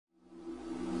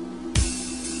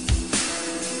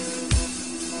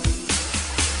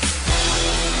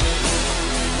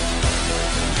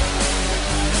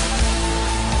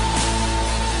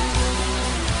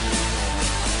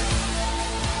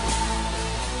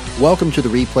Welcome to the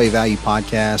Replay Value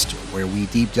Podcast, where we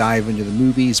deep dive into the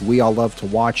movies we all love to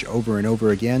watch over and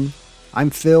over again. I'm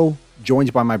Phil,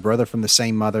 joined by my brother from the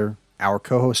same mother, our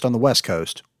co-host on the West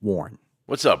Coast, Warren.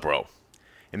 What's up, bro?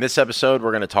 In this episode,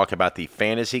 we're going to talk about the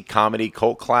fantasy comedy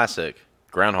cult classic,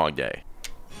 Groundhog Day.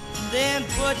 Then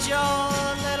put your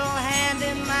little hand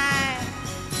in mine.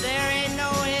 There ain't no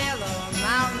hill or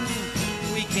mountain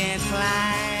we can't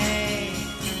climb.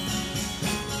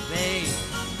 Babe,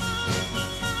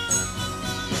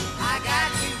 I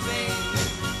got you, babe.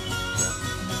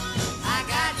 I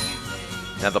got you,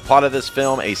 babe. Now, the plot of this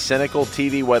film, a cynical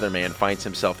TV weatherman finds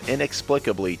himself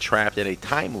inexplicably trapped in a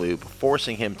time loop,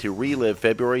 forcing him to relive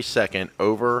February 2nd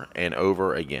over and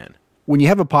over again. When you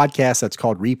have a podcast that's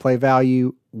called Replay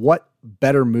Value, what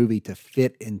better movie to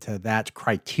fit into that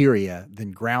criteria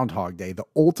than Groundhog Day, the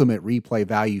ultimate replay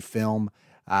value film?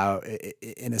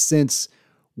 In a sense,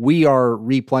 we are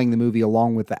replaying the movie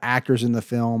along with the actors in the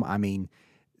film. I mean,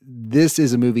 this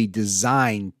is a movie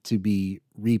designed to be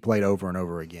replayed over and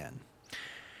over again.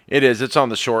 It is. It's on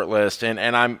the short list, and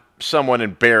I'm somewhat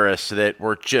embarrassed that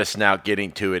we're just now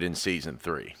getting to it in season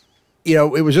 3. You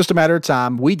know, it was just a matter of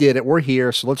time. We did it. We're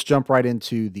here. So let's jump right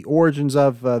into the origins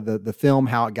of the film,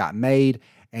 how it got made.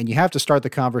 And you have to start the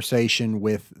conversation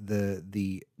with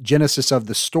the genesis of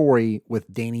the story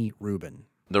with Danny Rubin.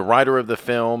 The writer of the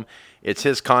film, it's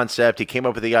his concept. He came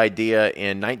up with the idea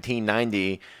in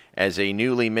 1990 as a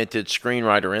newly minted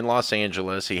screenwriter in Los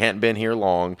Angeles. He hadn't been here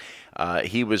long.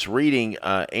 He was reading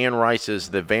Anne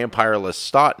Rice's The Vampire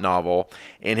Lestat novel,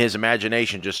 and his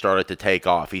imagination just started to take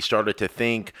off. He started to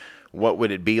think, what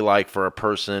would it be like for a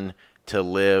person to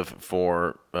live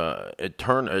for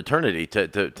eternity,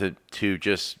 to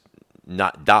just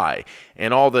not die?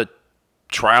 And all the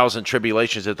trials and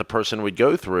tribulations that the person would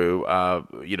go through,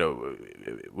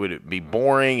 would it be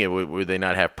boring? Would they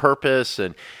not have purpose?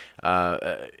 And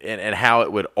how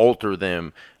it would alter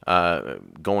them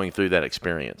going through that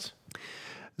experience.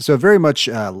 So very much,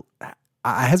 I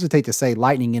hesitate to say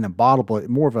lightning in a bottle, but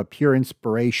more of a pure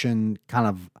inspiration, kind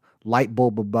of light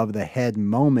bulb above the head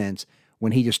moment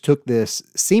when he just took this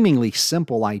seemingly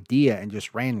simple idea and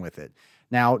just ran with it.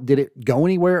 Now, did it go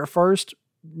anywhere at first?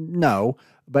 No,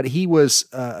 but he was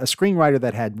a screenwriter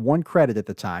that had one credit at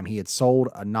the time. He had sold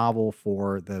a novel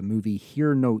for the movie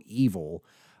Hear No Evil,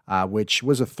 which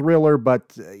was a thriller,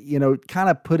 but, kind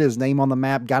of put his name on the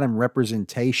map, got him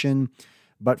representation.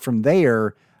 But from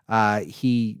there,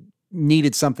 he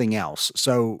needed something else.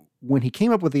 So when he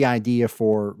came up with the idea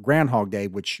for Groundhog Day,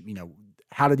 which,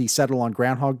 how did he settle on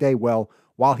Groundhog Day? Well,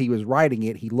 while he was writing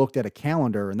it, he looked at a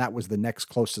calendar, and that was the next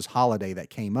closest holiday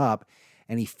that came up.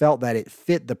 And he felt that it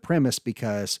fit the premise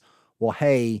because, well,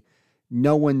 hey,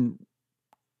 Groundhog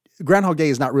Day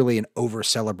is not really an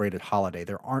over-celebrated holiday.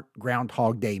 There aren't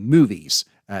Groundhog Day movies.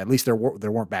 At least there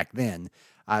weren't back then.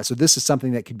 So this is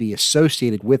something that could be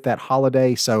associated with that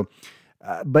holiday. So,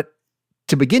 but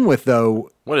to begin with, though,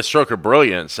 what a stroke of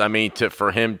brilliance! I mean,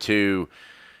 for him to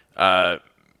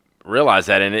realize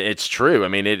that, and it's true. I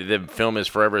mean, the film is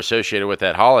forever associated with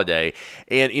that holiday.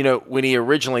 And when he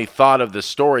originally thought of the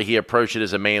story, he approached it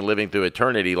as a man living through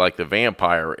eternity, like the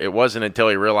vampire. It wasn't until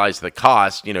he realized the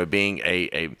cost, being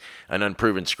an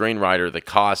unproven screenwriter, the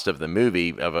cost of the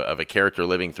movie of a character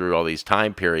living through all these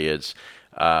time periods.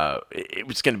 It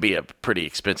was going to be a pretty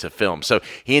expensive film. So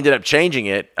he ended up changing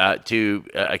it to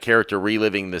a character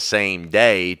reliving the same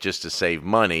day just to save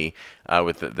money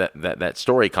with that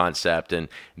story concept. And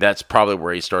that's probably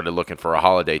where he started looking for a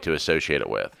holiday to associate it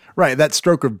with. Right. That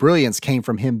stroke of brilliance came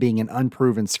from him being an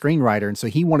unproven screenwriter. And so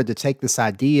he wanted to take this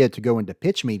idea to go into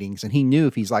pitch meetings. And he knew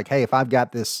if he's like, hey, if I've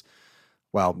got this,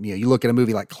 well, you look at a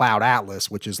movie like Cloud Atlas,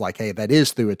 which is like, hey, that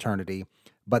is through eternity.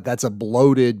 But that's a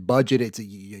bloated budget. It's a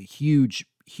huge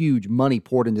money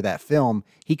poured into that film.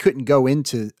 He couldn't go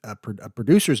into a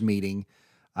producer's meeting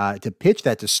to pitch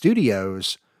that to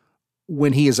studios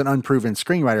when he is an unproven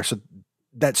screenwriter. So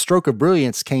that stroke of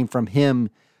brilliance came from him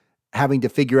having to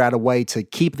figure out a way to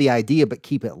keep the idea, but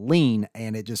keep it lean.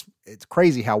 And it's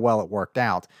crazy how well it worked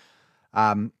out.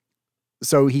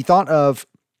 So he thought of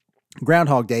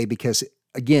Groundhog Day because,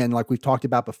 again, like we've talked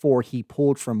about before, he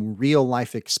pulled from real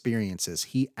life experiences.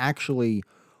 He actually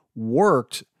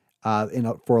worked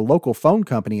for a local phone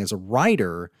company as a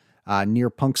writer near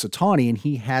Punxsutawney, and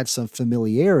he had some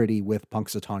familiarity with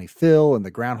Punxsutawney Phil and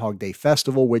the Groundhog Day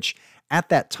Festival, which at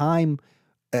that time,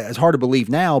 it's hard to believe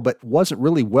now, but wasn't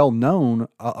really well known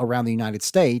around the United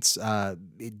States.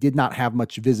 It did not have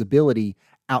much visibility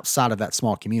outside of that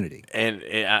small community. And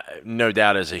no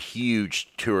doubt is a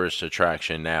huge tourist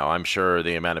attraction now. I'm sure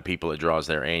the amount of people it draws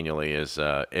there annually is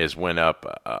went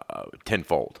up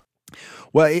tenfold.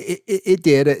 Well, it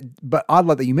did, but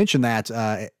oddly that you mentioned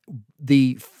that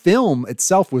the film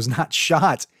itself was not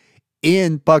shot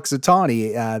in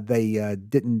Puxatawney. They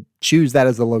didn't choose that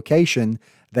as the location.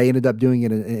 They ended up doing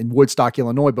it in Woodstock,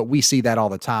 Illinois. But we see that all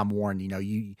the time, Warren. You know,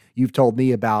 you've told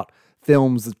me about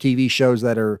films, the TV shows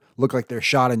that look like they're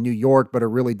shot in New York, but are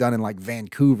really done in like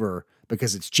Vancouver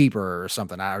because it's cheaper or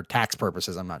something, or tax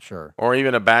purposes. I'm not sure. Or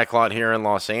even a backlot here in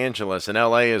Los Angeles. And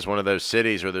LA is one of those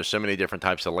cities where there's so many different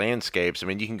types of landscapes. I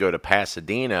mean, you can go to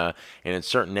Pasadena, and in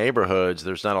certain neighborhoods,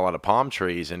 there's not a lot of palm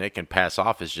trees, and it can pass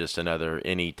off as just another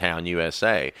any town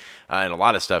USA. And a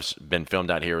lot of stuff's been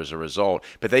filmed out here as a result.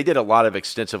 But they did a lot of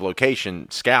extensive location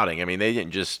scouting. I mean, they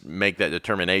didn't just make that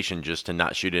determination just to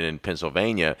not shoot it in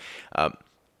Pennsylvania.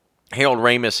 Harold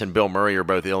Ramis and Bill Murray are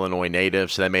both Illinois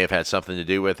natives, so that may have had something to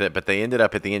do with it, but they ended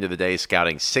up at the end of the day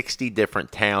scouting 60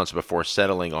 different towns before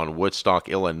settling on Woodstock,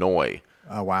 Illinois.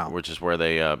 Oh, wow. Which is where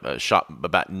they shot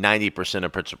about 90%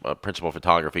 of principal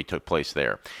photography took place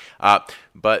there.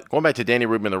 But going back to Danny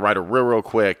Rubin, the writer, real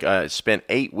quick, spent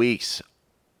 8 weeks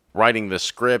writing the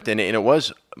script, and it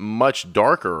was much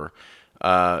darker.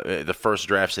 The first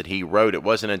drafts that he wrote. It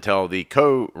wasn't until the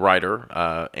co-writer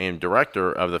and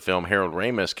director of the film, Harold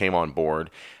Ramis, came on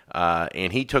board,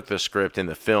 and he took the script and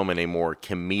the film in a more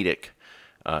comedic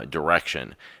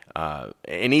direction.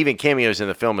 And even cameos in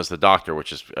the film as the Doctor,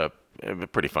 which is a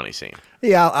pretty funny scene.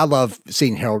 Yeah, I love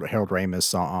seeing Harold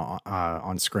Ramis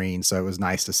on screen, so it was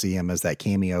nice to see him as that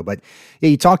cameo. But yeah,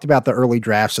 you talked about the early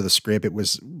drafts of the script. It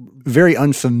was very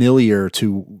unfamiliar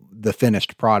to the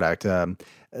finished product.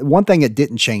 One thing it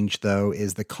didn't change, though,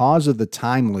 is the cause of the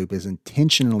time loop is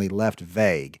intentionally left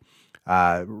vague.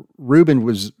 Rubin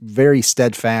was very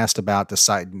steadfast about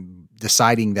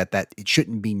deciding that it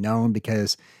shouldn't be known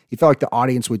because he felt like the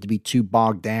audience would be too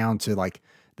bogged down to like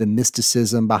the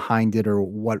mysticism behind it or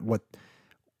what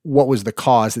was the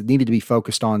cause. That needed to be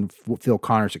focused on Phil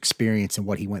Connor's experience and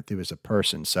what he went through as a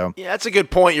person. So yeah, that's a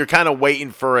good point. You're kind of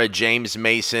waiting for a James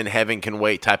Mason, Heaven Can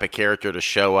Wait type of character to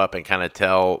show up and kind of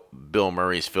tell Bill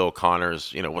Murray's Phil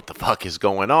Connors, what the fuck is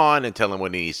going on and tell him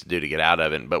what he needs to do to get out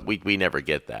of it. But we never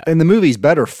get that. And the movie's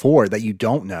better for that you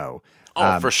don't know.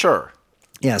 Oh, for sure.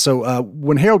 Yeah. So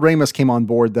when Harold Ramis came on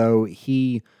board, though,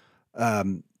 he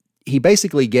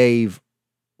basically gave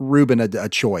Rubin a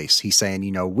choice. He's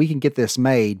saying, we can get this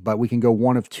made, but we can go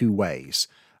one of two ways.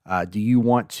 Do you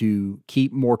want to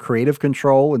keep more creative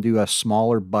control and do a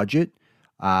smaller budget?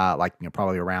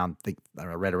 Probably around, I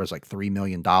read it was like $3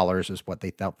 million is what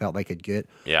they felt they could get.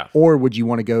 Yeah. Or would you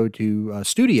want to go to a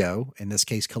studio, in this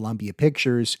case, Columbia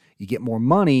Pictures, you get more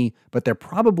money, but they're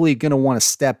probably going to want to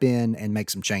step in and make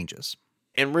some changes.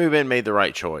 And Rubin made the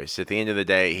right choice. At the end of the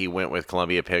day, he went with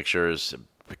Columbia Pictures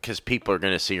because people are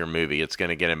going to see your movie. It's going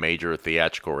to get a major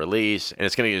theatrical release, and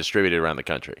it's going to get distributed around the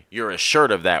country. You're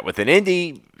assured of that. With an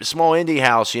small indie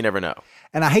house, you never know.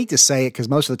 And I hate to say it because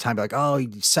most of the time, like, oh,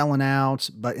 he's selling out.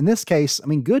 But in this case,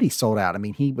 good, he sold out.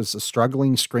 He was a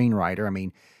struggling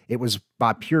screenwriter. It was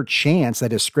by pure chance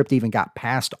that his script even got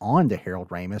passed on to Harold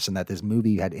Ramis and that this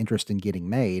movie had interest in getting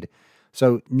made.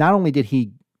 So not only did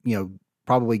he,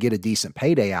 probably get a decent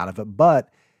payday out of it, but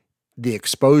the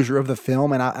exposure of the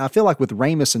film. And I feel like with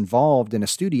Ramis involved in a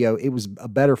studio, it was a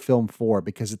better film for it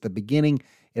because at the beginning,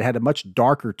 it had a much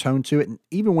darker tone to it. And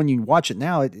even when you watch it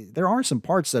now, there are some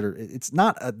parts that it's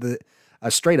not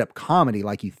a straight up comedy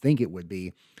like you think it would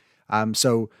be.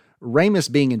 So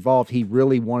Ramis being involved, he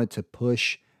really wanted to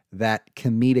push that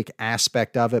comedic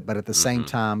aspect of it, but at the same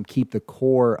time, keep the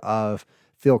core of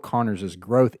Phil Connors'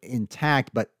 growth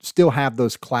intact, but still have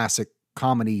those classic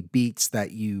comedy beats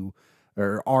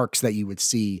or arcs that you would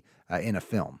see in a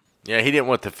film. Yeah, he didn't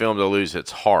want the film to lose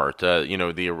its heart.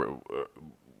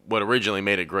 What originally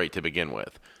made it great to begin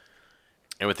with.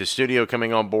 And with the studio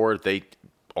coming on board, they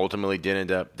ultimately did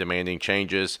end up demanding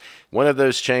changes. One of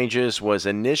those changes was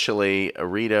initially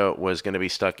Rita was going to be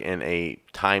stuck in a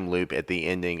time loop at the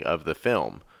ending of the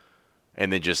film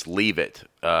and then just leave it,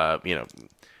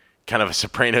 kind of a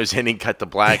Sopranos ending, cut to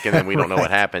black, and then we don't know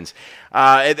what happens.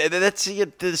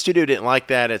 The studio didn't like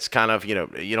that. It's kind of,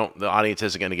 the audience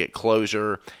isn't going to get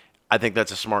closure. I think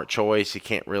that's a smart choice. You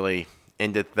can't really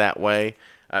end it that way.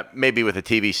 Maybe with a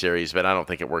TV series, but I don't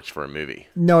think it works for a movie.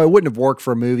 No, it wouldn't have worked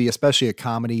for a movie, especially a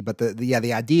comedy. But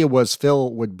the idea was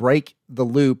Phil would break the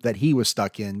loop that he was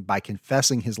stuck in by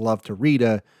confessing his love to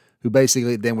Rita, who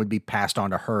basically then would be passed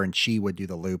on to her, and she would do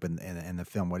the loop, and the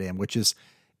film would end. Which is,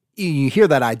 you hear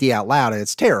that idea out loud, and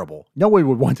it's terrible. No one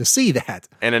would want to see that.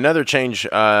 And another change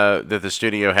that the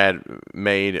studio had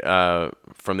made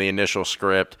from the initial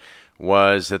script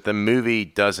was that the movie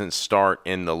doesn't start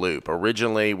in the loop.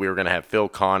 Originally, we were going to have Phil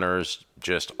Connors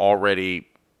just already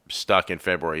stuck in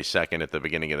February 2nd at the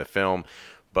beginning of the film,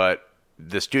 but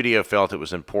the studio felt it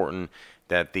was important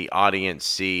that the audience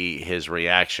see his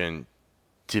reaction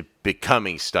to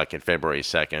becoming stuck in February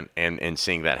 2nd and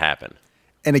seeing that happen.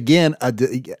 And again,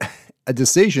 a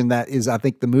decision that is, I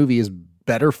think the movie is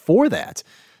better for that,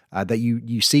 that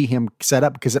you see him set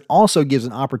up, because it also gives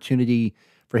an opportunity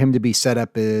for him to be set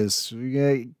up as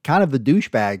kind of the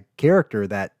douchebag character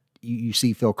that you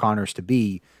see Phil Connors to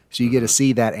be. So you get to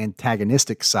see that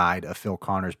antagonistic side of Phil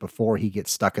Connors before he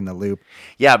gets stuck in the loop.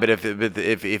 Yeah, but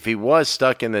if he was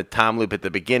stuck in the time loop at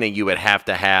the beginning, you would have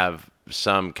to have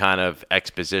some kind of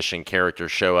exposition character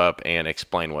show up and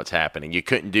explain what's happening. You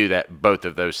couldn't do that, both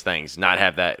of those things, not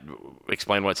have that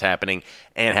explain what's happening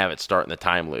and have it start in the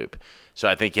time loop. So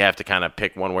I think you have to kind of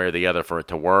pick one way or the other for it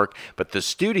to work. But the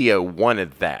studio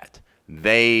wanted that.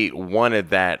 They wanted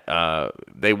that.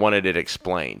 They wanted it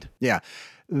explained. Yeah.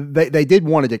 They did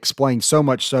want it explained, so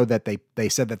much so that they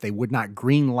said that they would not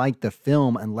green light the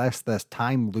film unless the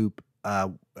time loop,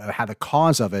 how the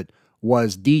cause of it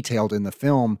was detailed in the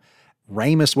film.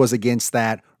 Ramis was against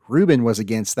that. Rubin was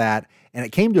against that. And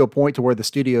it came to a point to where the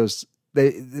studios,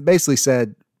 they basically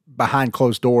said behind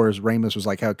closed doors, Ramis was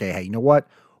like, okay, hey, you know what?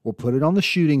 We'll put it on the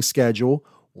shooting schedule.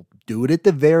 We'll do it at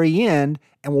the very end,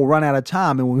 and we'll run out of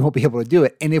time and we won't be able to do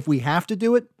it. And if we have to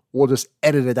do it, we'll just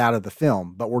edit it out of the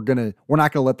film, but we're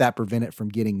not gonna let that prevent it from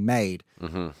getting made.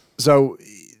 Mm-hmm. So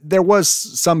there was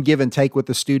some give and take with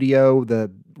the studio. The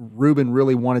Rubin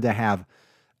really wanted to have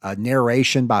a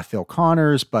narration by Phil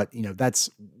Connors, but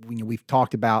that's, we've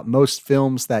talked about most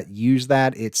films that use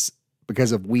that, it's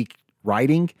because of weak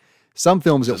writing. Some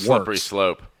films it works. Slippery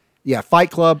slope. Yeah,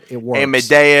 Fight Club, it works.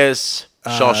 Amadeus,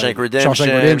 Shawshank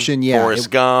Redemption, yeah,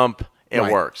 Forrest Gump, it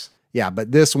right. works. Yeah,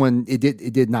 but this one it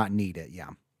did not need it. Yeah.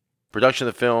 Production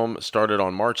of the film started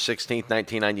on March 16th,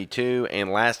 1992, and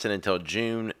lasted until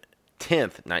June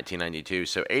 10th, 1992.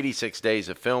 So 86 days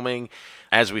of filming.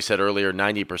 As we said earlier,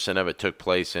 90% of it took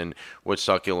place in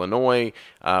Woodstock, Illinois,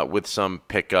 with some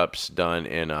pickups done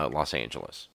in Los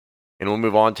Angeles. And we'll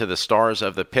move on to the stars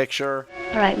of the picture.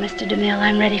 All right, Mr. DeMille,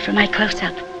 I'm ready for my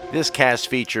close-up. This cast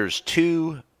features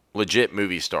 2 legit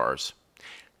movie stars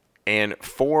and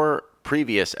 4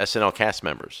 previous SNL cast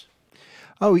members.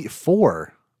 Oh,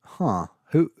 4. Huh.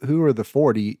 Who are the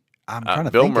 4? I'm trying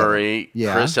to Bill think. Murray,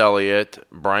 Chris Elliott,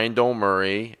 Brian Doyle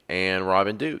Murray, and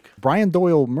Robin Duke. Brian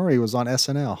Doyle Murray was on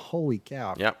SNL. Holy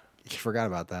cow. Yep. I forgot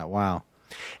about that. Wow.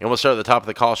 And we'll start at the top of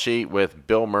the call sheet with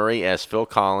Bill Murray as Phil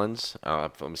Collins.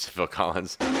 Phil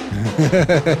Collins.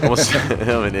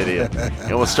 I'm an idiot.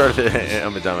 And we'll start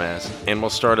I'm a dumbass. And we'll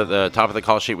start at the top of the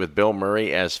call sheet with Bill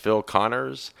Murray as Phil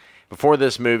Connors. Before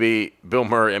this movie, Bill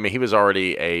Murray, he was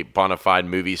already a bona fide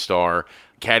movie star.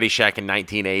 Caddyshack in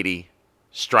 1980,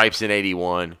 Stripes in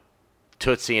 81,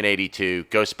 Tootsie in 82,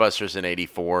 Ghostbusters in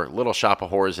 84, Little Shop of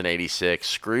Horrors in 86,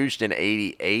 Scrooged in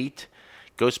 88,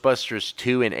 Ghostbusters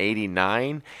 2 in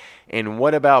 89, and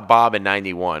What About Bob in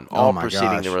 91, all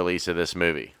preceding the release of this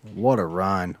movie. What a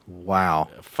run. Wow.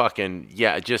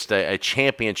 Just a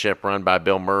championship run by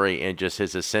Bill Murray and just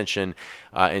his ascension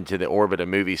into the orbit of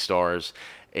movie stars.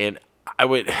 And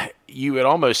you would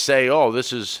almost say, oh,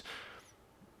 this is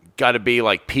got to be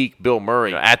like peak Bill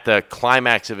Murray at the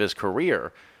climax of his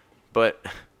career. But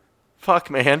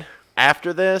fuck, man.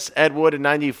 After this, Ed Wood in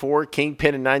 94,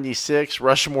 Kingpin in 96,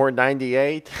 Rushmore in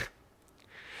 98,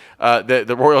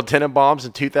 the Royal Tenenbaums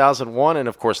in 2001, and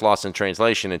of course Lost in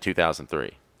Translation in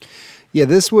 2003. Yeah,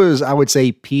 this was, I would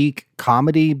say, peak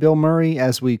comedy Bill Murray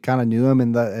as we kind of knew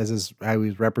him how he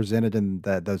was represented in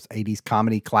those 80s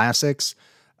comedy classics.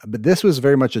 But this was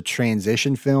very much a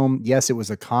transition film. Yes, it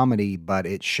was a comedy, but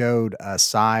it showed a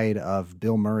side of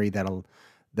Bill Murray that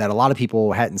a lot of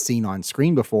people hadn't seen on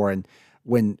screen before. And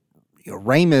when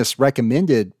Ramis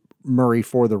recommended Murray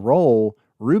for the role,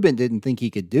 Rubin didn't think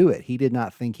he could do it. He did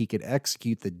not think he could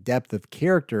execute the depth of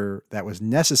character that was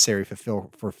necessary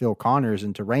for Phil Connors.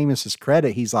 And to Ramis's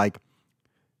credit, he's like,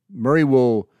 Murray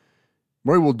will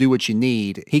do what you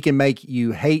need. He can make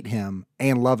you hate him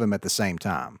and love him at the same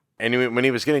time. And when he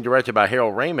was getting directed by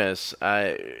Harold Ramis,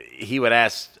 he would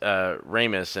ask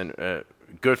Ramis, and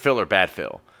good Phil or bad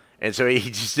Phil? And so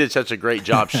he just did such a great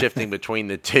job shifting between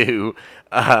the two.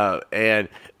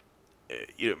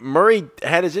 Murray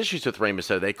had his issues with Ramis,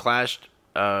 though. They clashed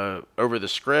over the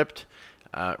script.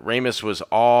 Ramis was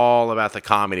all about the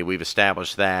comedy. We've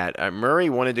established that.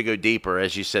 Murray wanted to go deeper.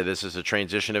 As you said, this is a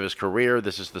transition of his career.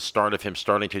 This is the start of him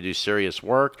starting to do serious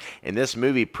work. And this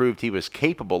movie proved he was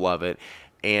capable of it.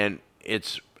 And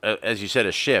it's, as you said,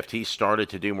 a shift. He started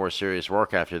to do more serious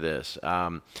work after this.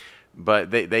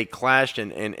 But they clashed,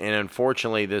 and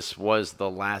unfortunately, this was the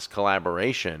last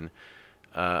collaboration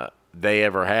they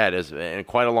ever had, and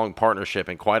quite a long partnership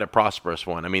and quite a prosperous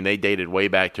one. I mean, they dated way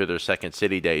back to their Second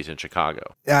City days in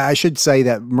Chicago. I should say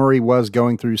that Murray was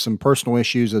going through some personal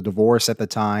issues, a divorce at the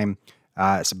time.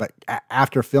 But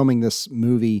after filming this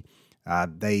movie,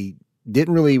 they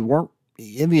weren't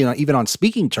even on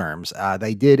speaking terms.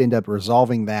 They did end up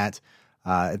resolving that,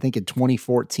 I think in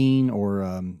 2014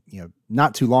 or,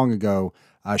 not too long ago,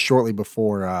 shortly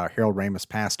before Harold Ramis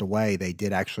passed away. They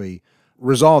did actually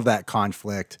resolve that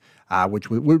conflict, which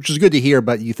was good to hear.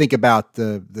 But you think about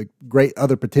the great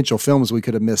other potential films we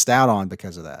could have missed out on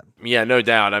because of that. Yeah, no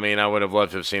doubt. I mean, I would have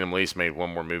loved to have seen them at least made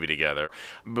one more movie together.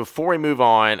 Before we move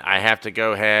on, I have to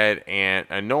go ahead and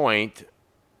anoint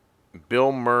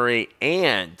Bill Murray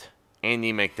and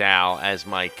Andie MacDowell as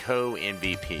my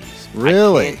co-MVPs.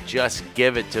 Really? I can't just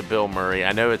give it to Bill Murray.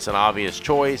 I know it's an obvious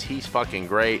choice. He's fucking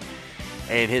great.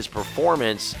 And his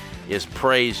performance is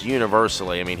praised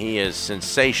universally. I mean, he is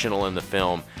sensational in the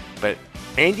film. But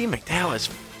Andie MacDowell is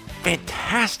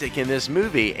fantastic in this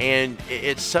movie, and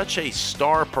it's such a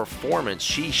star performance.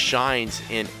 She shines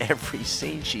in every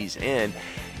scene she's in,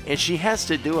 and she has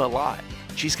to do a lot.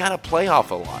 She's got to play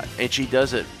off a lot, and she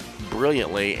does it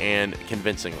brilliantly and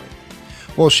convincingly.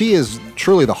 Well, she is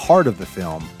truly the heart of the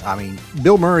film. I mean,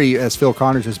 Bill Murray as Phil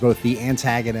Connors is both the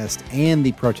antagonist and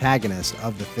the protagonist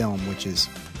of the film, which is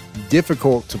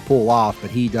difficult to pull off, but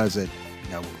he does it,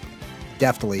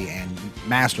 deftly and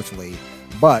masterfully.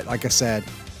 But like I said,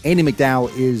 Andie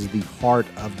MacDowell is the heart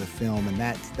of the film, and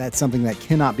that's something that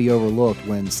cannot be overlooked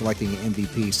when selecting an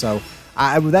MVP. So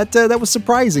that was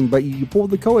surprising, but you pulled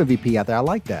the co-MVP out there. I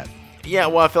like that. Yeah,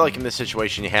 well, I feel like in this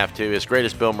situation you have to. As great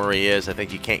as Bill Murray is, I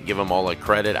think you can't give him all the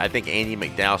credit. I think Andie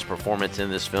MacDowell's performance in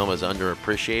this film is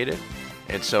underappreciated,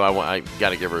 and so I got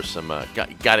to give her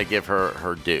got to give her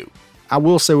her due. I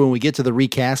will say when we get to the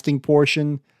recasting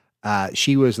portion,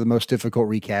 she was the most difficult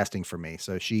recasting for me.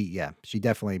 So she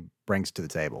definitely brings to the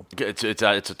table. It's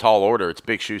a tall order. It's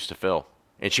big shoes to fill.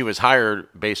 And she was hired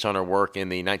based on her work in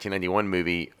the 1991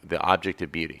 movie, The Object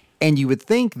of Beauty. And you would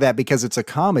think that because it's a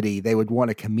comedy, they would want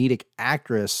a comedic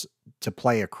actress to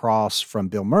play across from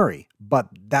Bill Murray. But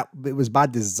it was by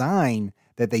design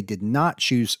that they did not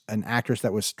choose an actress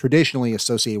that was traditionally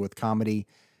associated with comedy.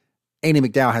 Andie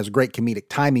MacDowell has great comedic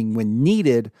timing when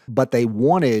needed, but they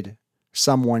wanted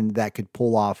someone that could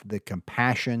pull off the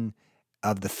compassion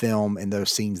of the film in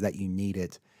those scenes that you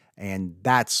needed. And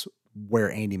that's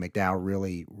where Andie MacDowell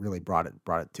really, really brought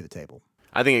it to the table.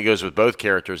 I think it goes with both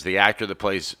characters. The actor that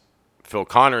plays Phil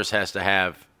Connors has to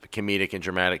have comedic and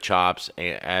dramatic chops,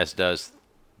 as does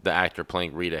the actor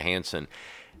playing Rita Hansen.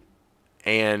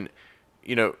 And,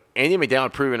 Andie MacDowell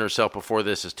had proven herself before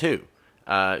this as too.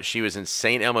 She was in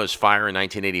St. Elmo's Fire in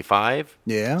 1985.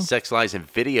 Yeah. Sex Lies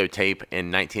and Videotape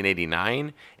in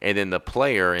 1989. And then The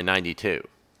Player in 92.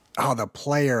 Oh, The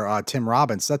Player, Tim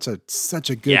Robbins. Such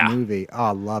a good movie. Oh,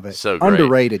 I love it. So great.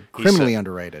 Underrated. Criminally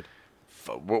underrated.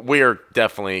 We are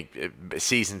definitely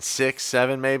season 6,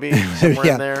 7, maybe somewhere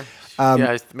in there.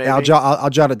 Maybe. I'll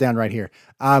jot it down right here.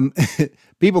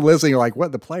 People listening are like,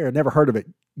 "What? The Player? I've never heard of it."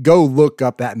 Go look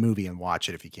up that movie and watch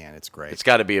it if you can. It's great. It's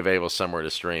got to be available somewhere to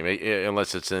stream,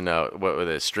 unless it's in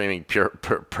streaming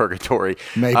purgatory.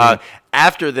 Maybe.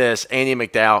 After this, Andie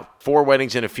MacDowell, 4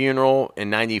 Weddings and a Funeral in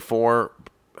 '94.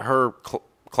 Her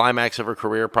climax of her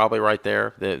career, probably right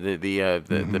there,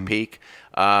 the peak.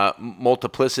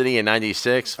 Multiplicity in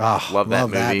 '96. Love that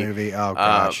movie. Oh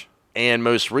gosh. And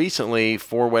most recently,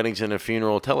 4 Weddings and a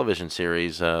Funeral television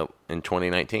series in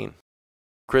 2019.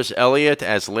 Chris Elliott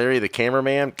as Larry the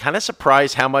cameraman. Kind of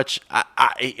surprised how much.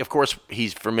 Of course,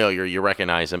 he's familiar. You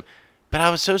recognize him. But I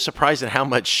was so surprised at how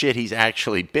much shit he's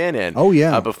actually been in. Oh,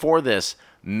 yeah. Before this,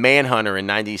 Manhunter in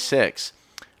 '96.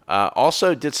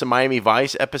 Also did some Miami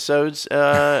Vice episodes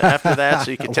after that,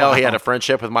 so you could tell he had a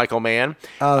friendship with Michael Mann.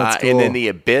 Oh, that's cool. And then The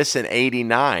Abyss in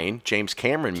 '89, James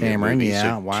Cameron movie.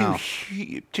 Yeah, so wow.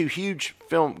 Two huge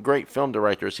great film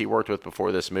directors he worked with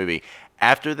before this movie.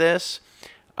 After this,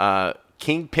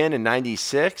 Kingpin in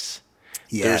 '96.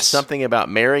 Yes. There's Something About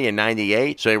Mary in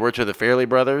 '98. So he worked with the Farrelly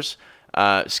brothers.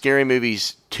 Scary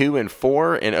Movies 2 and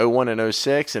 4 in '01 and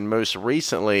 '06. And most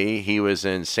recently, he was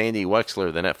in Sandy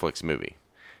Wexler, the Netflix movie.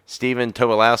 Stephen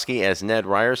Tobolowsky as Ned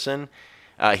Ryerson.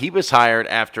 He was hired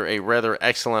after a rather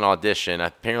excellent audition.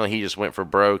 Apparently, he just went for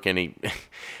broke, and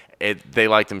they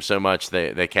liked him so much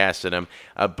they casted him.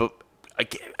 But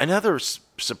another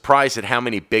surprise at how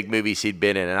many big movies he'd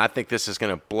been in, and I think this is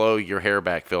going to blow your hair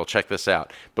back, Phil. Check this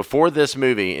out. Before this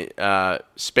movie,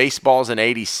 Spaceballs in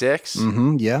 '86.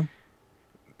 Mm-hmm, yeah.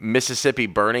 Mississippi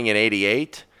Burning in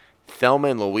 '88. Thelma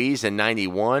and Louise in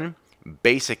 '91.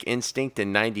 Basic Instinct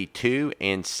in '92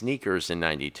 and Sneakers in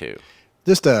 '92.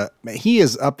 He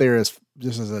is up there as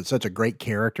just such a great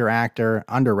character actor,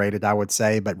 underrated, I would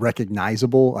say, but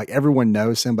recognizable. Like everyone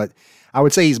knows him, but I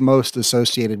would say he's most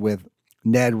associated with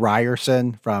Ned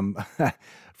Ryerson from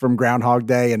from Groundhog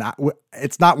Day, and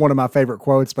it's not one of my favorite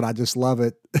quotes, but I just love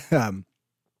it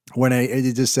when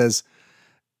it just says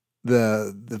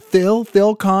the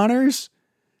Phil Connors,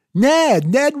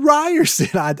 Ned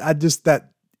Ryerson. I just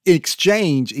that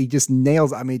exchange, he just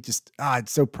nails. I mean, it's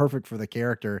so perfect for the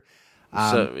character.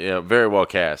 Very well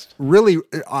cast. Really,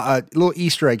 a little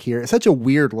Easter egg here. It's such a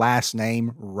weird last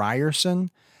name, Ryerson,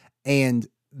 and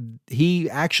he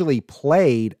actually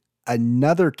played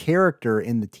another character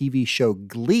in the TV show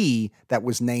Glee that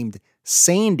was named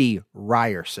Sandy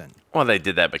Ryerson. Well, they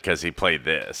did that because he played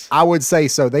this. I would say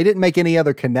so. They didn't make any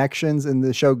other connections in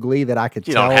the show Glee that I could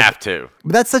tell. You don't have to.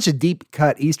 But that's such a deep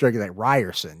cut Easter egg, like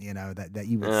Ryerson, that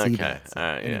you would see that. So,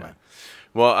 anyway. Yeah.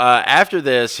 Well, after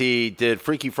this, he did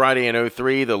Freaky Friday in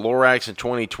 2003, The Lorax in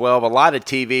 2012, a lot of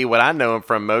TV. What I know him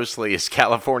from mostly is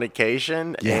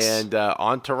Californication and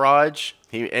Entourage.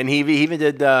 He even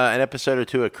did an episode or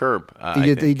two of Curb.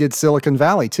 He did Silicon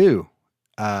Valley too.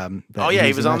 He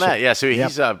was on that. Yeah, so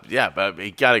he's but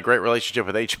he got a great relationship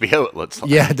with HBO. It looks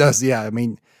like. Yeah, it does. Yeah, I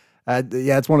mean,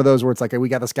 it's one of those where it's like, hey, we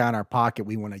got this guy in our pocket.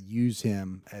 We want to use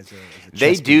him as a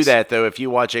They chess do piece. that though. If you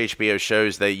watch HBO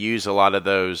shows, they use a lot of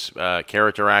those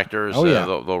character actors. Oh, yeah.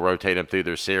 They'll rotate them through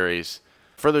their series.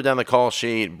 Further down the call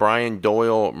sheet, Brian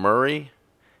Doyle Murray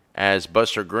as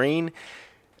Buster Green.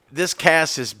 This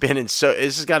cast has been this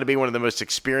has got to be one of the most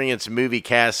experienced movie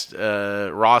cast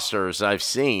rosters I've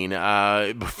seen.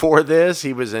 Before this,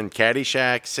 he was in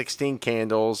Caddyshack, 16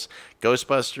 Candles,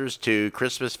 Ghostbusters 2,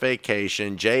 Christmas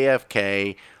Vacation,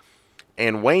 JFK,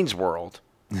 and Wayne's World.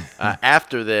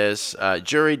 After this,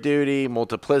 Jury Duty,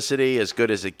 Multiplicity, As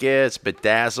Good as It Gets,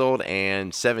 Bedazzled,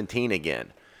 and 17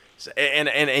 again.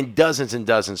 And dozens and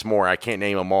dozens more. I can't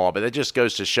name them all, but that just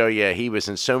goes to show you he was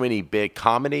in so many big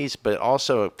comedies, but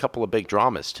also a couple of big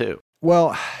dramas too.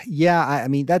 Well, yeah, I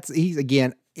mean,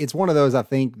 it's one of those, I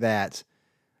think, that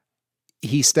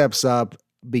he steps up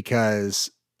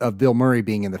because of Bill Murray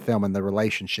being in the film and the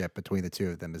relationship between the two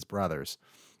of them as brothers.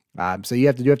 So you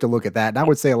have to look at that. And I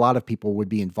would say a lot of people would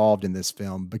be involved in this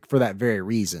film for that very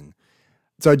reason.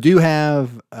 So I do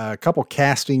have a couple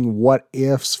casting what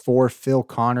ifs for Phil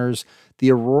Connors.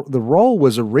 The role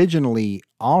was originally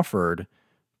offered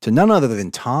to none other than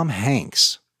Tom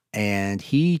Hanks, and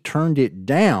he turned it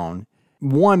down.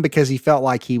 One, because he felt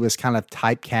like he was kind of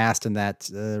typecast in that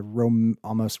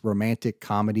almost romantic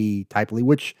comedy type,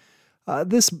 which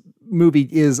this movie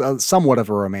is somewhat of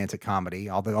a romantic comedy,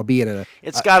 albeit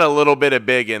it's got a little bit of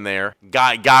big in there.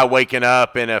 Guy waking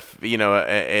up in a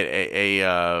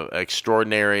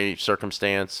extraordinary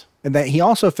circumstance, and that he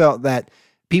also felt that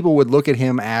people would look at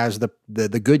him as the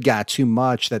good guy too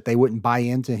much, that they wouldn't buy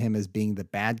into him as being the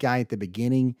bad guy at the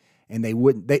beginning, and they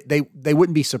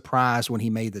wouldn't be surprised when he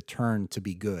made the turn to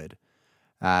be good.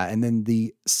 And then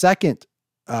the second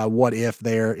what if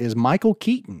there is Michael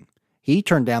Keaton. He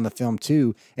turned down the film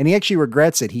too, and he actually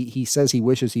regrets it. He says he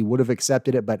wishes he would have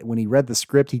accepted it, but when he read the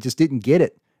script, he just didn't get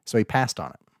it, so he passed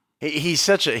on it.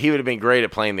 He would have been great at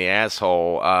playing the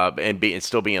asshole and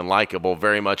still being likable,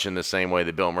 very much in the same way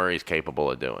that Bill Murray is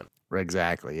capable of doing.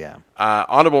 Exactly, yeah.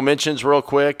 Honorable mentions real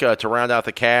quick to round out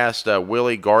the cast.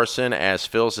 Willie Garson as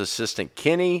Phil's assistant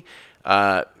Kenny.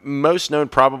 Most known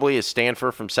probably as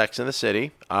Stanford from Sex and the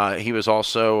City. He was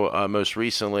also most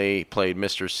recently played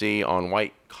Mr. C on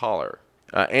White Collar.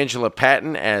 Angela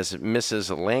Patton as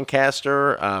Mrs.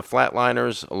 Lancaster.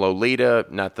 Flatliners, Lolita,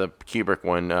 not the Kubrick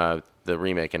one, the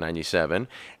remake in 97.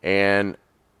 And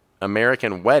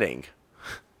American Wedding.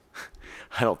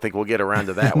 I don't think we'll get around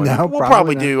to that one. No, we'll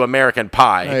probably do American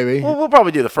Pie. Maybe. We'll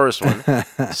probably do the first one.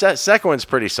 Second one's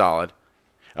pretty solid.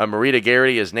 Marita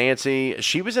Garrity as Nancy.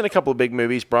 She was in a couple of big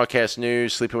movies, Broadcast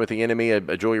News, Sleeping with the Enemy,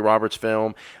 a Julia Roberts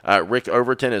film. Rick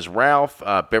Overton as Ralph,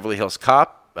 Beverly Hills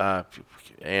Cop,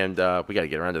 and we got to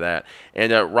get around to that.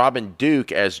 And Robin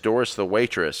Duke as Doris the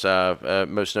Waitress,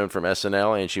 most known from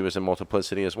SNL, and she was in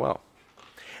Multiplicity as well.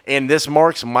 And this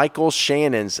marks Michael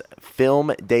Shannon's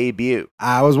film debut.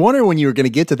 I was wondering when you were going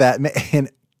to get to that, and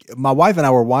my wife and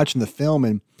I were watching the film,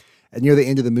 and near the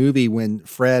end of the movie, when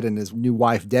Fred and his new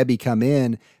wife Debbie come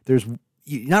in,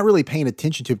 you're not really paying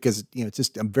attention to it because it's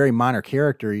just a very minor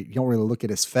character. You don't really look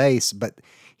at his face, but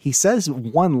he says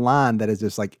one line that is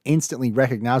just like instantly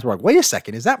recognizable. We're like, wait a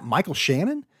second, is that Michael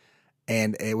Shannon?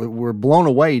 And we're blown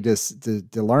away to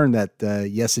learn that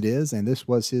yes, it is, and this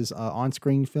was his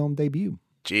on-screen film debut.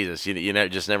 Jesus, you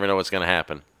just never know what's going to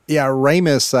happen. Yeah,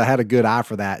 Ramis had a good eye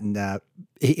for that, and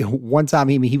one time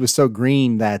he was so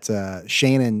green that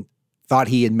Shannon thought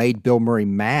he had made Bill Murray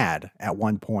mad at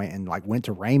one point and like went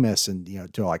to Ramis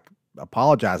and, to like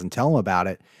apologize and tell him about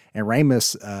it. And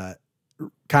Ramis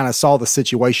kind of saw the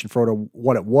situation for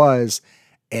what it was.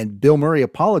 And Bill Murray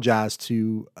apologized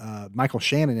to Michael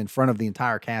Shannon in front of the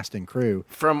entire cast and crew.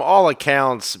 From all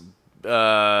accounts, you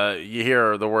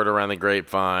hear the word around the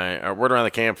grapevine, or word around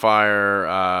the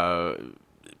campfire.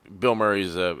 Bill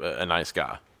Murray's a nice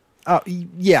guy.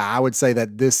 Yeah, I would say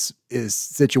that this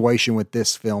situation with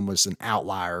this film was an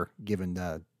outlier given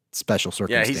the special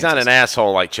circumstances. Yeah, he's not an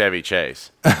asshole like Chevy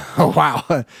Chase. Oh,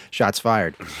 wow. Shots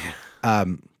fired.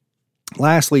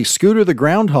 Lastly, Scooter the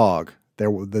Groundhog.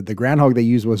 The groundhog they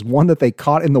used was one that they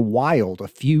caught in the wild a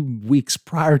few weeks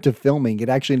prior to filming. It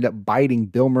actually ended up biting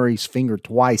Bill Murray's finger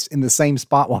twice in the same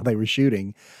spot while they were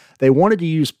shooting. They wanted to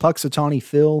use Puxatawney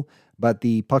Phil, but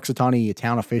the Puxatawney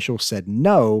town officials said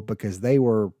no because they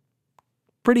were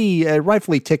pretty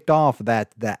rightfully ticked off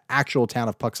that the actual town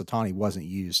of Puxatawney wasn't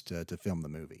used to film the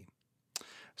movie.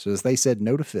 So as they said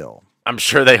no to Phil. I'm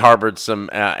sure they harbored some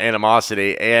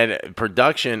animosity, and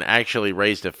production actually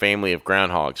raised a family of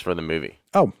groundhogs for the movie.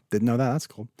 Oh, didn't know that. That's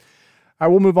cool. All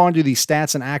right, we'll move on to the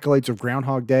stats and accolades of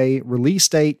Groundhog Day. Release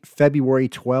date, February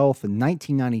 12th,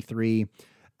 1993.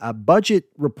 Budget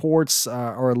reports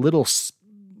are a little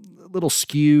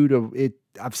skewed.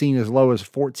 I've seen as low as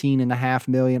 $14.5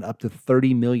 million up to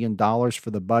 $30 million for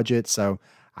the budget. So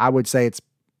I would say it's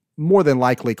more than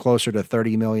likely closer to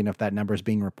 $30 million if that number is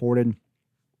being reported.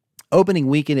 Opening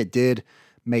weekend, it did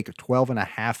make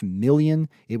 $12.5 million.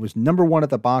 It was number one at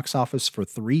the box office for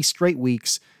 3 straight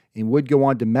weeks and would go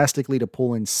on domestically to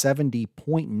pull in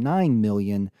 $70.9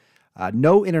 million.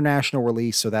 No international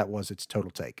release, so that was its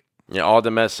total take. Yeah, all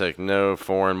domestic, no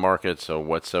foreign markets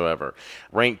whatsoever.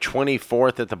 Ranked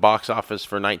 24th at the box office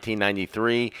for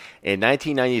 1993. And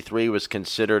 1993 was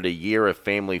considered a year of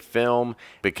family film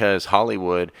because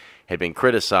Hollywood had been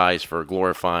criticized for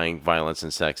glorifying violence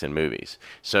and sex in movies.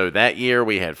 So that year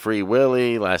we had Free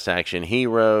Willy, Last Action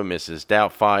Hero, Mrs.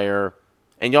 Doubtfire,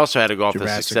 and you also had to go off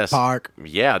Jurassic the success. Park.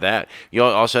 Yeah, that. You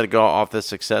also had to go off the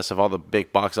success of all the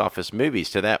big box office movies.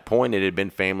 To that point, it had been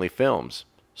family films.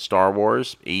 Star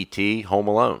Wars, E.T., Home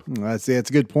Alone. That's a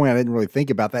good point. I didn't really think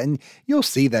about that. And you'll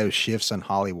see those shifts in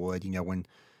Hollywood, when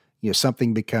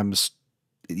something becomes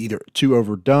either too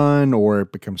overdone or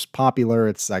it becomes popular.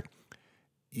 It's like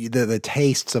the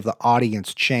tastes of the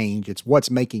audience change. It's what's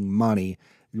making money.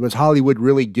 Was Hollywood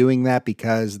really doing that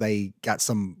because they got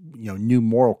some new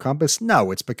moral compass?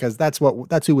 No, it's because that's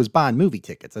who was buying movie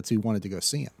tickets. That's who wanted to go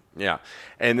see them. Yeah,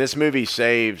 and this movie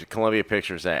saved Columbia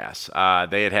Pictures' ass.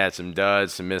 They had some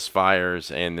duds, some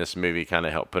misfires, and this movie kind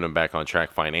of helped put them back on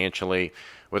track financially.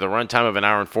 With a runtime of 1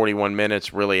 hour and 41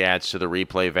 minutes, really adds to the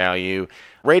replay value.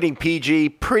 Rating PG,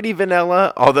 pretty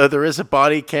vanilla, although there is a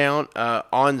body count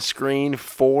on screen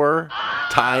 4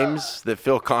 times that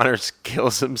Phil Connors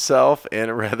kills himself in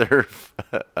a rather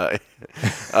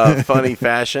funny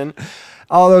fashion.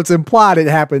 Although it's implied it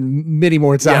happened many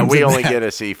more times. Yeah, we only get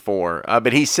to see 4.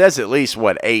 But he says at least,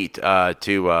 8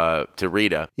 to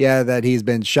Rita. Yeah, that he's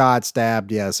been shot,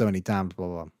 stabbed, so many times, blah,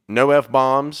 blah. No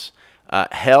F-bombs.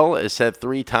 Hell is said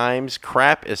 3 times,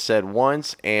 crap is said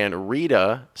once, and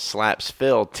Rita slaps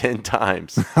Phil 10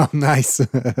 times. Oh, nice.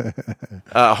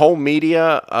 Whole media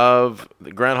of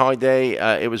Groundhog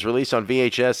Day, it was released on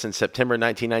VHS in September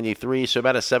 1993, so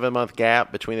about a 7-month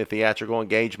gap between the theatrical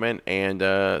engagement and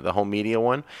the home media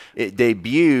one. It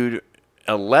debuted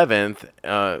 11th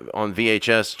on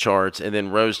VHS charts and then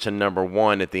rose to number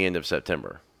 1 at the end of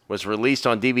September. Was released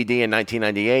on DVD in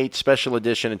 1998, special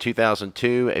edition in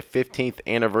 2002, a 15th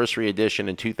anniversary edition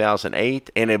in 2008,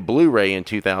 and a Blu-ray in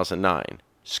 2009.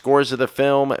 Scores of the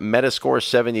film, Metascore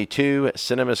 72,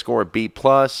 CinemaScore B+,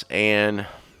 and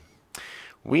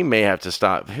we may have to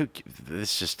stop.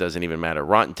 This just doesn't even matter.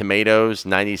 Rotten Tomatoes,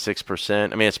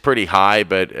 96%. I mean, it's pretty high,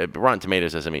 but Rotten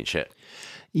Tomatoes doesn't mean shit.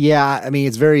 Yeah, I mean,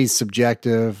 it's very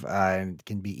subjective and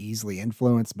can be easily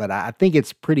influenced, but I think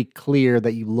it's pretty clear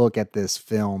that you look at this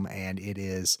film and it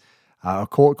is a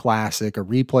cult classic, a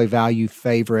replay value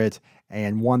favorite,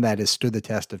 and one that has stood the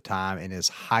test of time and is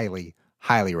highly,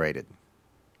 highly rated.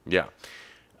 Yeah.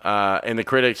 And the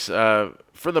critics,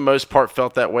 for the most part,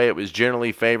 felt that way. It was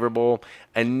generally favorable.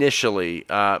 Initially,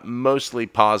 mostly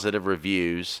positive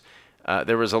reviews.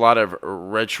 There was a lot of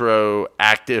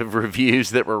retroactive reviews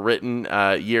that were written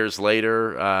years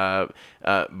later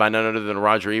by none other than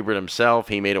Roger Ebert himself.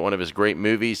 He made it one of his great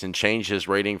movies and changed his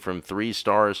rating from 3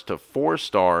 stars to 4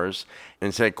 stars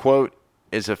and said, quote,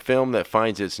 is a film that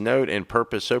finds its note and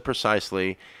purpose so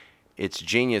precisely, its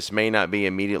genius may not be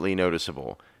immediately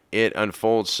noticeable. It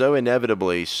unfolds so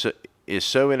inevitably, is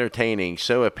so entertaining,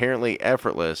 so apparently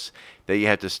effortless, that you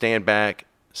have to stand back,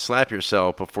 slap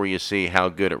yourself before you see how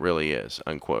good it really is,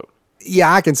 unquote.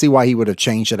 Yeah, I can see why he would have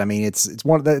changed it. I mean, it's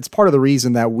part of the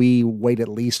reason that we wait at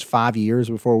least 5 years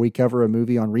before we cover a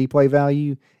movie on replay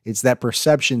value. It's that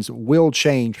perceptions will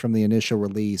change from the initial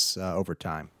release over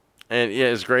time. And yeah,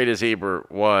 as great as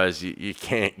Ebert was, you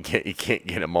can't get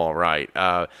him all right.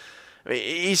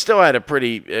 He still had a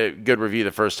pretty good review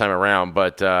the first time around,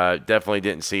 but definitely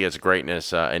didn't see its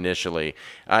greatness initially.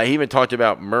 He even talked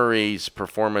about Murray's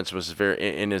performance was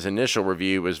in his initial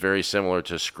review was very similar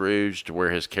to Scrooged,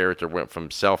 where his character went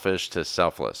from selfish to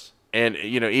selfless. And,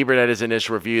 Ebert had his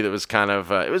initial review that was kind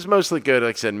of, it was mostly good,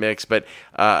 like I said, mixed, but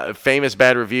famous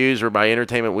bad reviews were by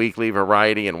Entertainment Weekly,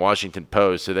 Variety, and Washington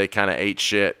Post, so they kind of ate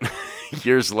shit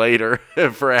years later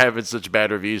for having such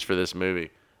bad reviews for this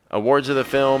movie. Awards of the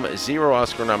film, 0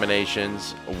 Oscar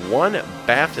nominations, 1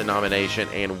 BAFTA nomination,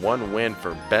 and 1 win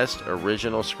for Best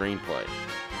Original Screenplay.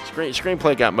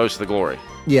 Screenplay got most of the glory.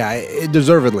 Yeah, it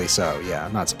deservedly so. Yeah,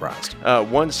 I'm not surprised.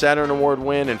 1 Saturn Award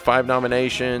win and 5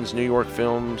 nominations. New York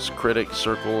Films Critics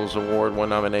Circles Award, 1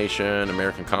 nomination.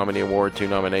 American Comedy Award, 2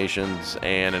 nominations.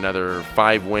 And another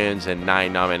 5 wins and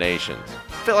 9 nominations.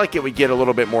 I feel like it would get a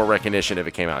little bit more recognition if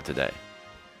it came out today.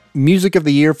 Music of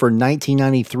the Year for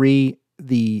 1993,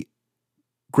 the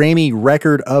Grammy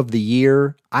Record of the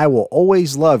Year, I Will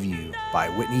Always Love You by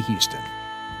Whitney Houston.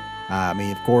 I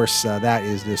mean, of course, that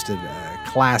is just a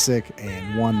classic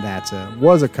and one that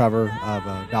was a cover of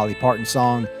a Dolly Parton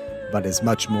song, but is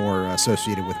much more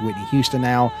associated with Whitney Houston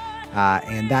now.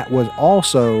 And that was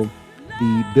also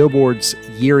the Billboard's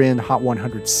year-end Hot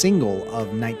 100 single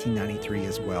of 1993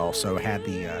 as well. So it had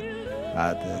the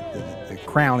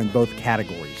crown in both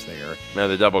categories there. No,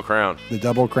 the double crown. The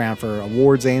double crown for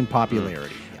awards and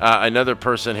popularity. Another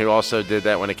person who also did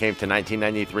that when it came to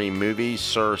 1993 movies,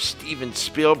 Sir Steven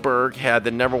Spielberg, had the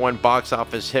 #1 box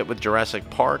office hit with Jurassic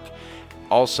Park.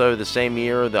 Also, the same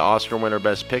year, the Oscar winner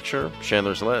Best Picture,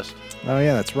 Schindler's List. Oh,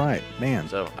 yeah, that's right. Man.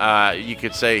 So you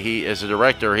could say he, as a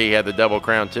director, he had the double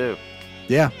crown too.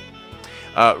 Yeah.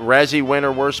 Razzie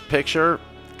winner Worst Picture,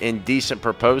 Indecent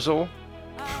Proposal.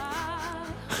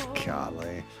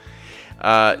 Golly.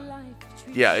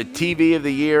 Yeah, TV of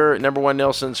the Year, #1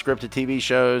 Nielsen scripted TV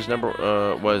shows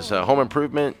was Home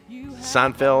Improvement,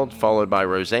 Seinfeld, followed by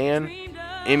Roseanne.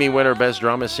 Emmy winner Best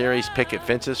Drama Series, Picket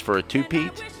Fences for a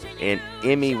two-peat, and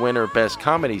Emmy winner Best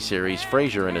Comedy Series,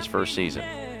 Frasier in its first season.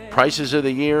 Prices of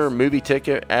the Year, movie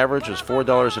ticket average was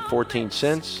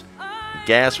 $4.14.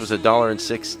 Gas was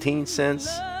 $1.16.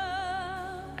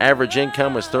 Average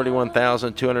income was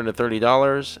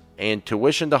 $31,230, and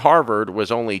tuition to Harvard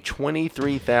was only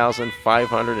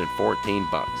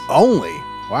 $23,514. Only?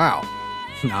 Wow.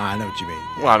 No, I know what you mean.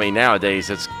 Well, I mean, nowadays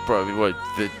it's probably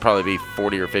be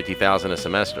 $40,000 or $50,000 a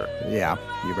semester. Yeah,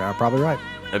 you're probably right.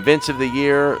 Events of the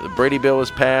year: the Brady Bill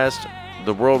was passed.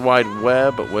 The World Wide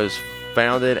Web was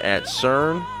founded at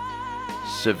CERN.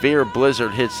 Severe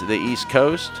blizzard hits the East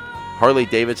Coast. Harley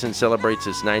Davidson celebrates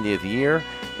its 90th year,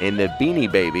 and the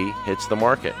Beanie Baby hits the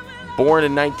market. Born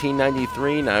in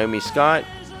 1993, Naomi Scott,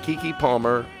 Keke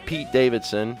Palmer, Pete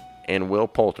Davidson, and Will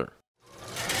Poulter.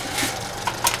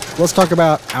 Let's talk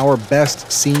about our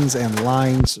best scenes and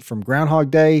lines from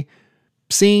Groundhog Day.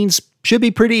 Scenes should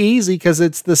be pretty easy because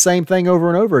it's the same thing over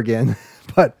and over again.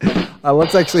 But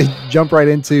let's actually jump right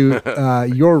into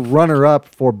your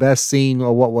runner-up for best scene.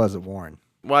 Well, what was it, Warren?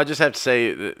 Well, I just have to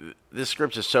say this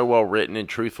script is so well written and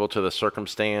truthful to the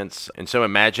circumstance and so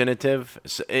imaginative,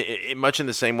 much in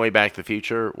the same way Back to the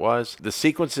Future was. The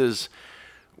sequences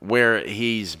where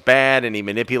he's bad and he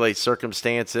manipulates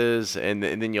circumstances, and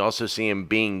then you also see him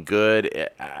being good.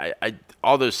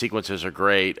 All those sequences are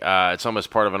great. It's almost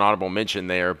part of an honorable mention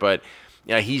there, but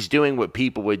yeah, he's doing what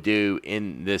people would do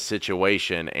in this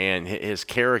situation, and his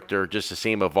character, just to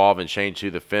see him evolve and change through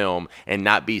the film and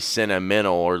not be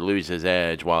sentimental or lose his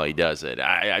edge while he does it.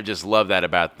 I just love that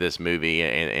about this movie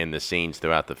and the scenes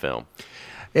throughout the film.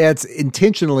 Yeah, it's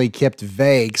intentionally kept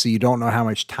vague, so you don't know how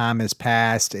much time has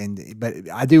passed. But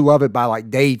I do love it by like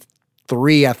day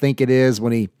 3, I think it is,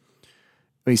 when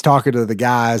he's talking to the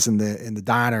guys in the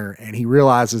diner, and he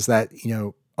realizes that,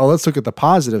 let's look at the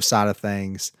positive side of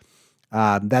things.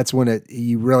 That's when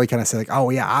you really kind of say like, oh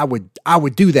yeah, I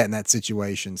would do that in that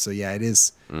situation. So yeah, it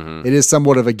is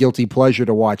somewhat of a guilty pleasure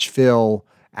to watch Phil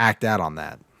act out on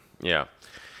that. Yeah.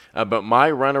 But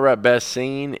my runner-up best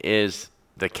scene is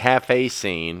the cafe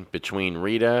scene between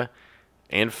Rita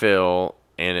and Phil,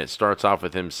 and it starts off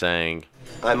with him saying,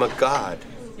 I'm a god.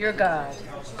 You're God.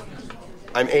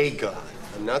 I'm a god.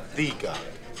 I'm not the god.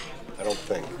 I don't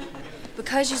think.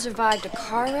 Because you survived a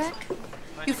car wreck?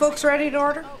 You folks ready to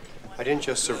order? I didn't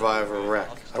just survive a wreck.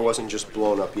 I wasn't just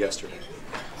blown up yesterday.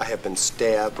 I have been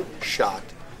stabbed, shot,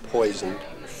 poisoned,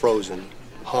 frozen,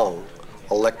 hung,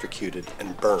 electrocuted,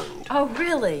 and burned. Oh,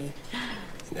 really?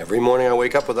 And every morning I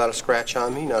wake up without a scratch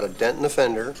on me, not a dent in the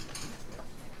fender.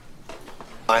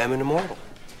 I am an immortal.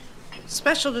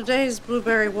 Special today is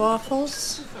blueberry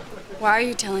waffles. Why are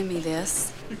you telling me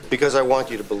this? Because I want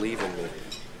you to believe in me.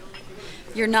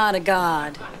 You're not a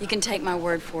god. You can take my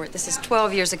word for it. This is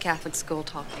 12 years of Catholic school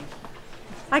talking.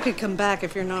 I could come back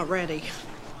if you're not ready.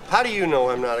 How do you know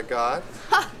I'm not a god?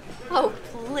 Oh,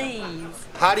 please.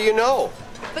 How do you know?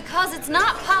 Because it's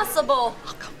not possible.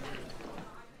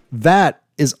 That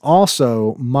is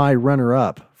also my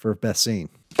runner-up for best scene.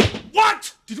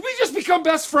 What? Did we just become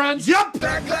best friends? Yep.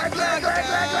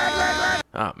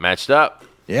 Matched up.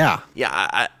 Yeah.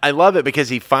 Yeah, I love it because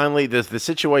he finally, the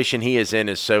situation he is in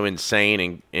is so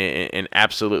insane and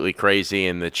absolutely crazy,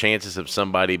 and the chances of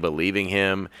somebody believing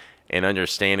him and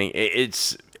understanding,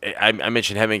 I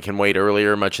mentioned Heaven Can Wait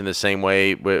earlier, much in the same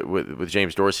way with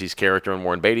James Dorsey's character and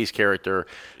Warren Beatty's character.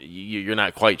 You're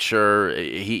not quite sure,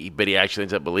 but he actually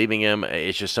ends up believing him.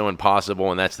 It's just so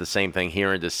impossible, and that's the same thing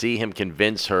here. And to see him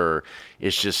convince her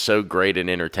is just so great and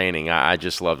entertaining. I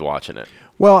just loved watching it.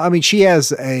 Well, I mean, she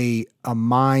has a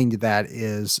mind that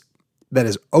is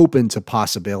open to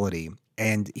possibility,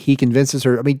 and he convinces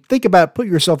her. I mean, think about it, put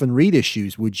yourself in Rita's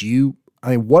shoes.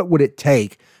 What would it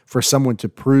take for someone to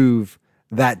prove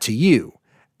that to you?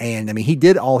 And I mean, he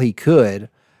did all he could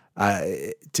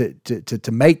to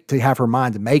have her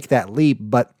mind to make that leap.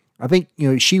 But I think,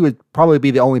 she would probably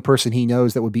be the only person he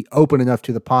knows that would be open enough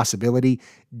to the possibility.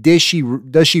 Does she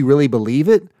really believe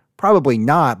it? Probably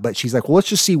not. But she's like, well, let's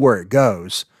just see where it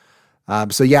goes.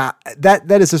 So yeah, that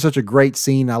is just such a great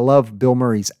scene. I love Bill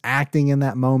Murray's acting in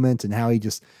that moment and how he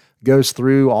just goes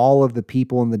through all of the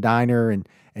people in the diner and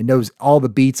knows all the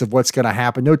beats of what's going to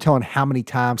happen. No telling how many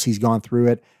times he's gone through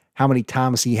it, how many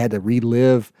times he had to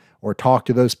relive or talk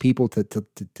to those people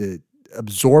to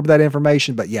absorb that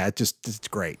information. But yeah, it's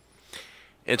great.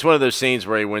 It's one of those scenes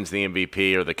where he wins the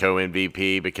MVP or the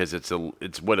co-MVP because it's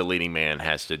what a leading man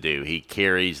has to do. He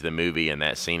carries the movie in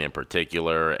that scene in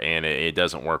particular, and it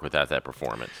doesn't work without that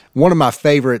performance. One of my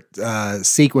favorite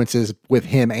sequences with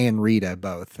him and Rita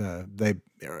both.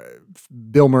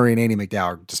 Bill Murray and Andie MacDowell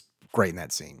are just great in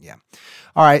that scene. Yeah.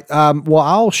 All right. Well,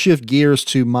 I'll shift gears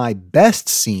to my best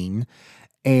scene,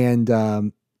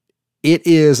 and it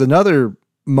is another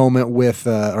moment with,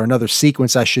 or another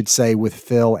sequence, I should say, with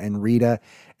Phil and Rita.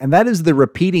 And that is the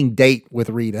repeating date with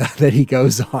Rita that he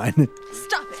goes on.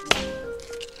 Stop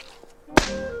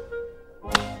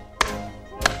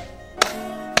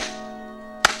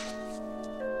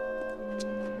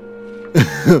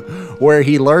it. Where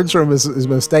he learns from his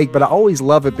mistake. But I always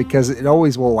love it because it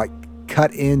always will like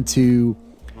cut into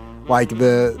like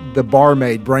the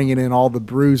barmaid bringing in all the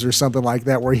brews or something like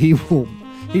that, where he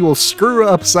will screw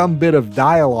up some bit of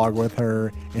dialogue with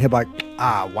her, and he'll be like,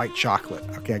 white chocolate.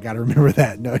 Okay, I got to remember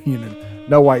that.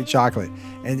 No white chocolate.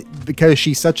 And because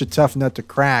she's such a tough nut to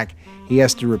crack, he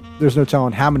has to. There's no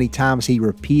telling how many times he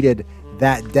repeated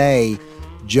that day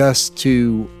just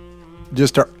to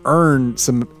earn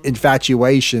some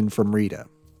infatuation from Rita.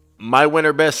 My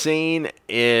winner best scene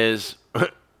is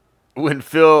when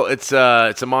Phil, it's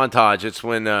a montage. It's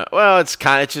when,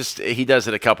 he does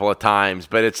it a couple of times,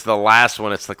 but it's the last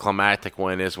one. It's the climactic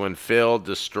one, is when Phil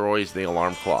destroys the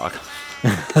alarm clock.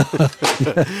 And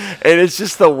it's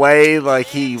just the way, like,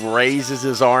 he raises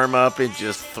his arm up and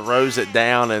just throws it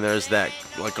down, and there's that,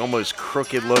 like, almost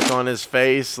crooked look on his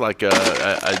face, like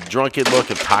a drunken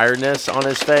look of tiredness on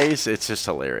his face. It's just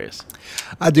hilarious.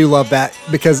 I do love that,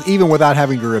 because even without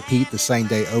having to repeat the same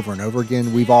day over and over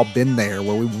again, we've all been there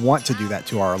where we want to do that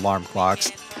to our alarm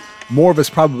clocks. More of us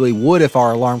probably would if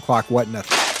our alarm clock wasn't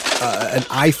an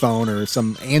iPhone or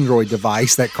some Android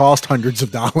device that cost hundreds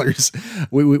of dollars.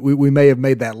 We may have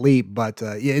made that leap, but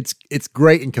it's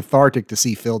great and cathartic to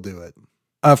see Phil do it.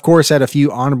 Of course, had a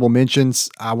few honorable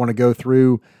mentions. I want to go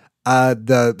through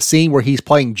the scene where he's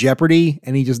playing Jeopardy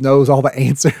and he just knows all the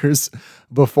answers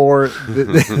before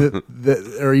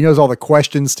or he knows all the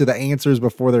questions to the answers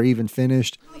before they're even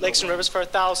finished. Lakes and rivers for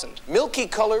 1,000. Milky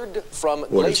colored from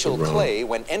glacial clay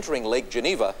when entering Lake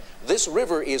Geneva, this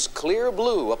river is clear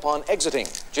blue upon exiting.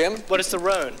 Jim? What is the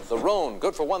Rhone? The Rhone,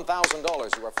 good for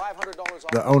 $1,000. You are $500 off.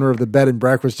 The owner of the bed and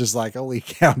breakfast just like, holy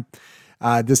cow.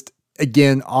 Just,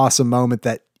 again, awesome moment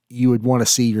that you would want to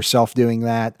see yourself doing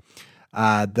that.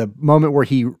 The moment where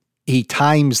he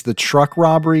times the truck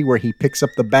robbery, where he picks up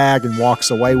the bag and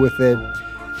walks away with it.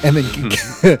 And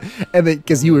then,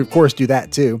 because you would, of course, do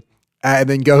that too. And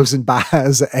then goes and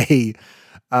buys a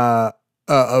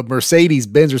a Mercedes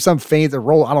Benz or some fancy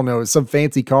roll. I don't know, some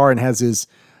fancy car, and has his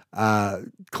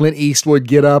Clint Eastwood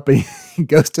get up and he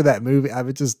goes to that movie. I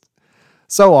mean, just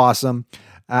so awesome.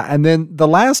 And then the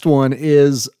last one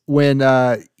is when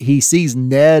he sees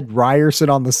Ned Ryerson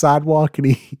on the sidewalk, and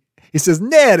he says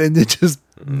Ned, and it just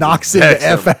knocks him the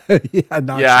F out.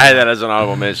 Yeah, I had that as an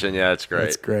honorable mention. Yeah, it's great.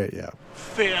 That's great. Yeah.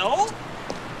 Phil?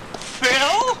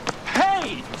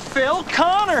 Hey, Phil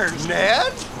Connors.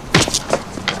 Ned?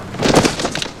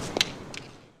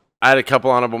 I had a couple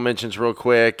honorable mentions real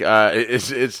quick.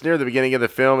 It's near the beginning of the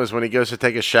film is when he goes to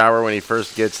take a shower when he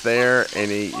first gets there, and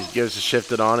he goes to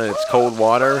shift it on, and it's cold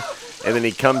water. And then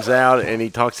he comes out, and he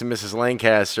talks to Mrs.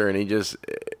 Lancaster, and he just,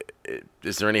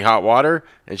 is there any hot water?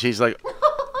 And she's like,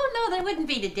 oh, no, there wouldn't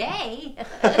be today.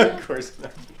 Of course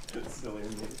not. That's silly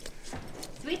of me.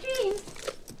 Sweet dreams.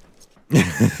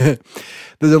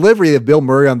 The delivery of Bill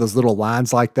Murray on those little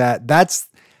lines like that, that's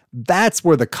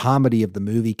where the comedy of the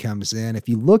movie comes in. If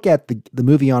you look at the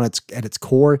movie at its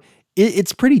core,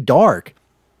 it's pretty dark.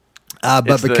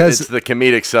 But because it's the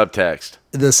comedic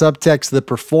subtext, the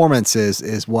performances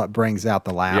is what brings out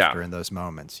the laughter in those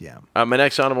moments. Yeah. My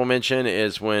next honorable mention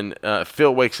is when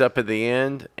Phil wakes up at the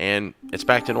end and it's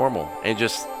back to normal, and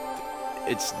just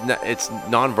it's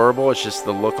nonverbal. It's just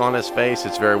the look on his face.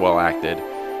 It's very well acted.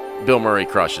 Bill Murray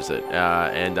crushes it,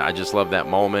 and I just love that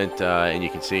moment. And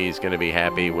you can see he's going to be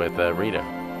happy with Rita.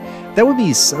 That would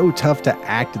be so tough to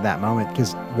act in that moment,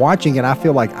 because watching it, I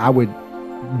feel like I would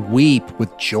weep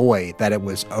with joy that it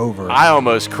was over. I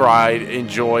almost cried in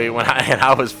joy when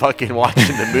I was fucking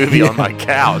watching the movie on my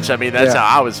couch. I mean, that's how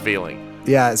I was feeling.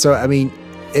 Yeah. So I mean,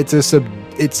 it's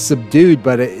subdued,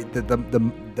 but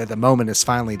the moment is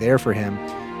finally there for him.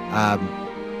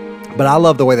 But I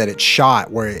love the way that it's shot,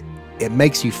 where it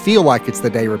makes you feel like it's the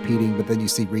day repeating, but then you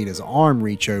see Rita's arm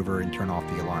reach over and turn off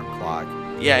the alarm clock.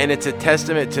 Yeah, and it's a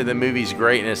testament to the movie's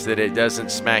greatness that it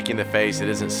doesn't smack you in the face. It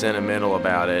isn't sentimental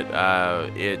about it.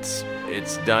 It's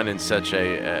done in such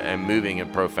a moving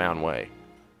and profound way.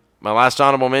 My last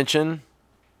honorable mention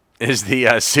is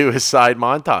the suicide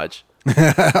montage.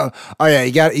 Oh yeah,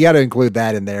 you got to include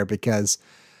that in there, because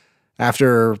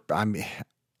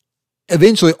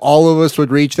eventually all of us would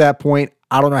reach that point.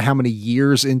 I don't know how many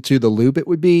years into the loop it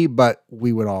would be, but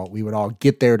we would all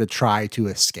get there to try to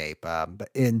escape.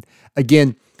 And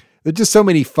again, there's just so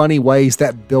many funny ways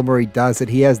that Bill Murray does it.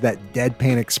 He has that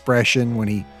deadpan expression when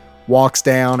he walks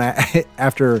down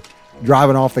after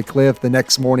driving off the cliff. The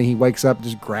next morning he wakes up,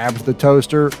 just grabs the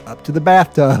toaster up to the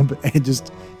bathtub, and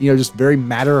just very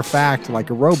matter of fact, like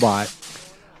a robot.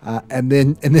 And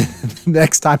then the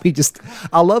next time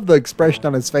I love the expression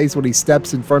on his face when he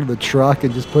steps in front of the truck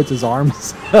and just puts his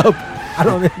arms up. I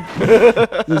don't know.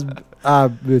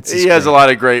 He has a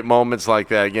lot of great moments like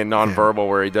that. Again, nonverbal,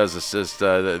 where he does assist.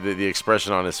 The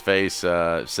expression on his face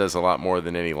says a lot more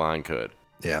than any line could.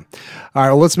 Yeah. All right.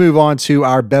 Well, let's move on to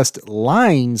our best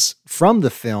lines from the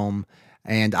film.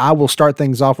 And I will start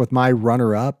things off with my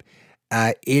runner-up.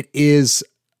 It is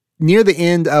near the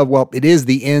end it is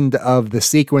the end of the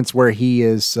sequence where he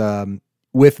is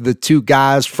with the two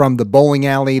guys from the bowling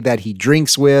alley that he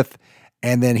drinks with,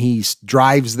 and then he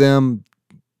drives them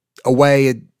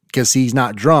away because he's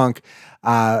not drunk,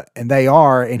 and they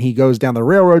are, and he goes down the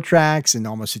railroad tracks and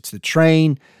almost hits the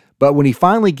train. But when he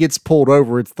finally gets pulled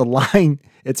over, it's the line,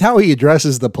 it's how he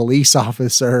addresses the police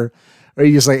officer, or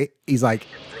he's like,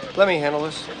 let me handle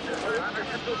this.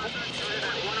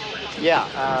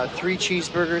 Yeah, 3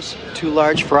 cheeseburgers, 2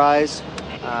 large fries,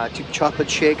 2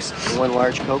 chocolate shakes, and 1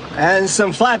 large Coke. And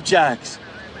some flapjacks.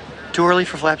 Too early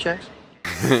for flapjacks?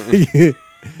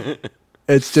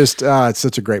 It's just, it's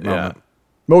such a great moment. Yeah.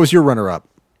 What was your runner-up?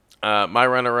 My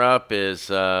runner-up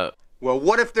is... Well,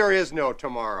 what if there is no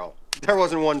tomorrow? There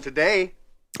wasn't one today.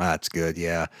 That's good,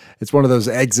 yeah. It's one of those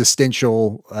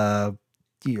existential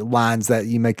lines that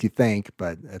you make you think,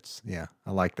 but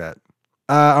I like that.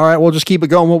 All right, we'll just keep it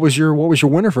going. What was your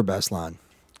winner for best line?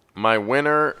 My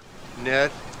winner, Ned,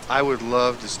 I would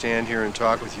love to stand here and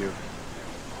talk with you,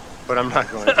 but I'm not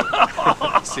going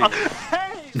to. See.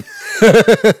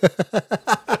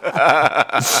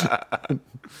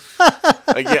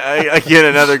 Again,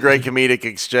 another great comedic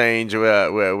exchange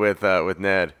with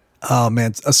Ned. Oh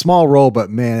man, it's a small role, but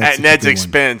man, at Ned's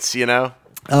expense, you know.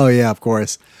 Oh yeah, of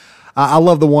course. I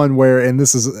love the one where, and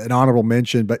this is an honorable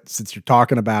mention, but since you're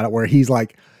talking about it, where he's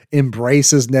like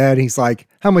embraces Ned. He's like,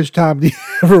 how much time do you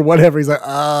have or whatever? He's like,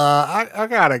 I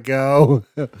gotta go.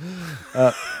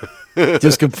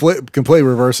 Just completely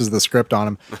reverses the script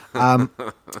on him.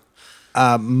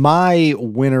 My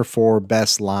winner for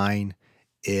best line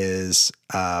is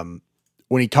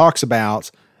when he talks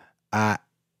about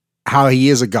how he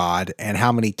is a god and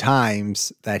how many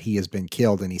times that he has been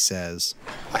killed. And he says,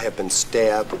 I have been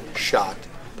stabbed, shot,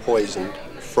 poisoned,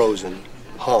 frozen,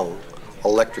 hung,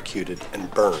 electrocuted, and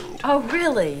burned. Oh,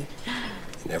 really?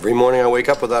 And every morning I wake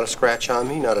up without a scratch on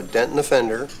me, not a dent in the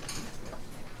fender.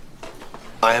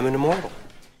 I am an immortal.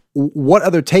 What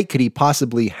other take could he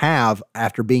possibly have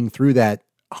after being through that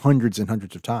hundreds and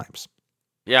hundreds of times?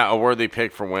 Yeah, a worthy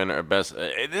pick for winner. Best.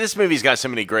 This movie's got so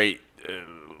many great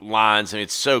lines. I mean,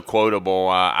 it's so quotable.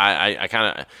 I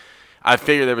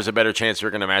figured there was a better chance we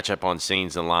were going to match up on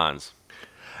scenes than lines.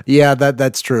 Yeah,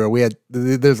 that's true.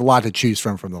 There's a lot to choose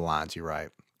from the lines. You're right.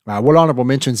 What honorable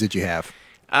mentions did you have?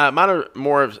 Mine are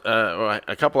more of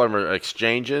a couple of them are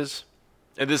exchanges.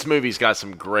 And this movie's got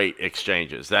some great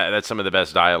exchanges. That's some of the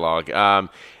best dialogue. Do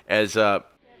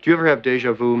you ever have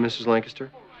deja vu, Mrs.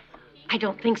 Lancaster? I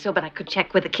don't think so, but I could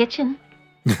check with the kitchen.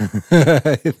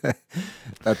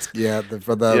 That's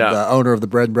the owner of the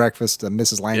bread and breakfast,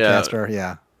 Mrs. Lancaster.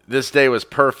 Yeah. This day was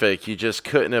perfect. You just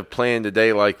couldn't have planned a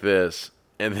day like this.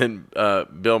 And then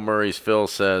Bill Murray's Phil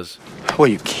says, well,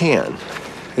 you can.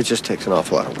 It just takes an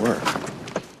awful lot of work.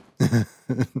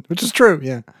 Which is true.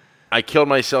 Yeah. I killed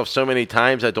myself so many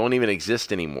times I don't even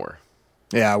exist anymore.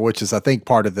 Yeah, which is I think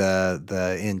part of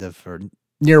the end of or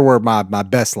near where my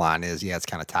best line is. Yeah, it's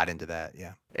kind of tied into that.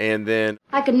 Yeah. And then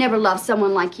I could never love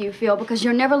someone like you, Phil, because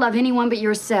you'll never love anyone but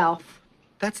yourself.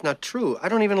 That's not true. I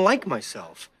don't even like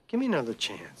myself. Give me another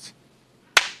chance.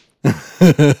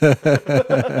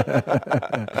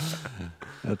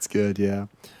 That's good. Yeah.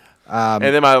 And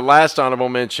then my last honorable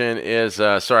mention is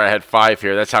sorry, I had 5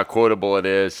 here. That's how quotable it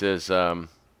is.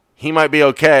 He might be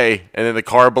okay, and then the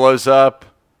car blows up.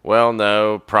 Well,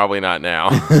 no, probably not now.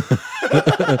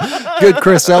 Good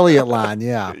Chris Elliott line,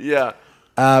 yeah. Yeah.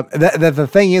 The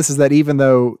thing is that even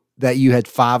though that you had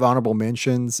 5 honorable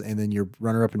mentions and then your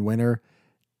runner-up and winner,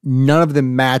 none of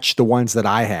them match the ones that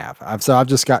I have. I've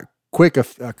just got quick.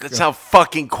 That's how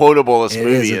fucking quotable this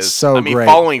movie is. It's so great.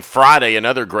 Following Friday,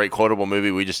 another great quotable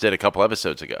movie we just did a couple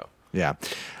episodes ago. Yeah.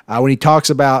 When he talks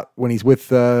about when he's with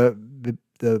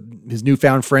his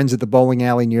newfound friends at the bowling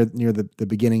alley near the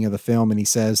beginning of the film, and he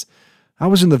says, I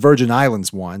was in the Virgin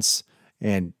Islands once,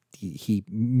 and he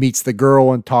meets the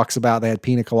girl and talks about they had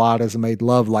pina coladas and made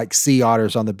love like sea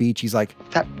otters on the beach. He's like,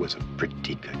 that was a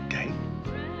pretty good day.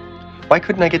 Why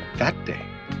couldn't I get that day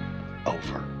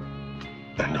over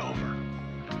and over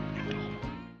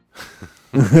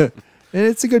and over? And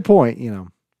it's a good point, you know.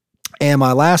 And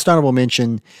my last honorable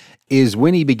mention is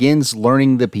when he begins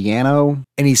learning the piano,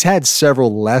 and he's had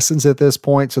several lessons at this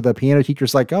point. So the piano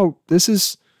teacher's like, oh, this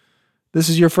is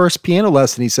your first piano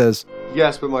lesson. He says,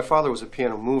 yes, but my father was a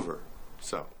piano mover,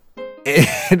 so.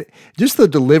 And just the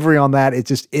delivery on that, it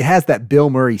has that Bill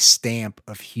Murray stamp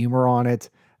of humor on it.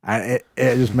 It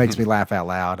just makes me laugh out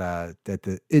loud.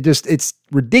 It's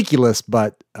ridiculous,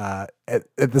 but at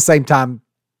the same time,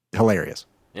 hilarious.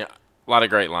 Yeah, a lot of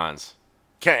great lines.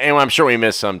 And I'm sure we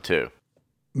missed some too.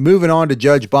 Moving on to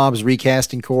Judge Bob's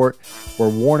recasting court, where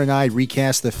Warren and I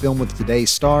recast the film with today's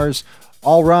stars.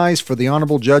 All rise for the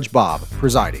Honorable Judge Bob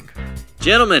presiding.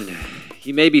 Gentlemen,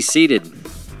 you may be seated.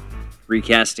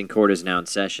 Recasting court is now in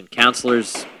session.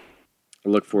 Counselors, I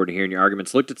look forward to hearing your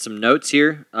arguments. Looked at some notes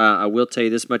here. I will tell you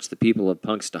this much, the people of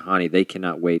Punxsutawney, they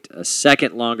cannot wait a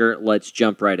second longer. Let's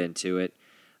jump right into it.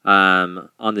 On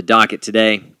the docket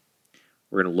today,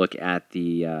 we're going to look at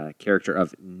the character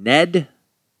of Ned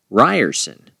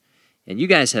Ryerson. And you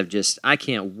guys have I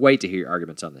can't wait to hear your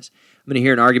arguments on this. I'm going to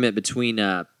hear an argument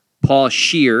between Paul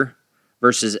Scheer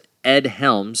versus Ed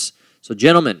Helms. So,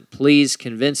 gentlemen, please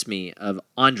convince me of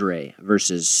Andre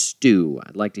versus Stu.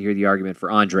 I'd like to hear the argument for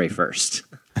Andre first.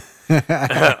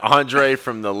 Andre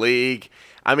from The League.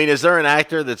 I mean, is there an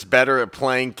actor that's better at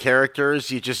playing characters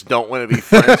you just don't want to be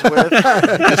friends with?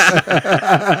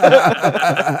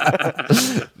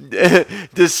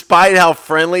 Despite how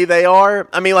friendly they are.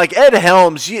 I mean, like Ed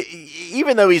Helms,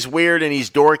 even though he's weird and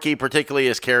he's dorky, particularly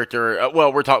his character.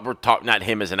 We're talking not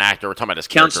him as an actor. We're talking about his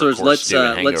character. Counselors,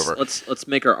 let's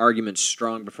make our argument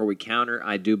strong before we counter.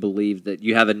 I do believe that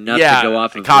you have enough to go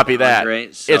off and copy that.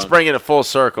 Andre, so. It's bringing it full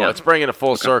circle. Yeah. It's bringing it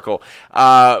full circle.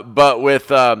 But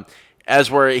with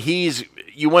as where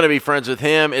you want to be friends with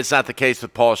him, it's not the case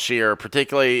with Paul Scheer.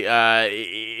 Particularly,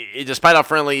 despite how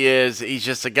friendly he is, he's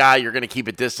just a guy you're going to keep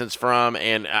a distance from,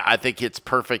 and I think it's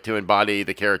perfect to embody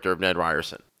the character of Ned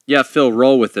Ryerson. Yeah, Phil,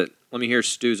 roll with it. Let me hear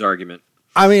Stu's argument.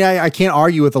 I mean, I can't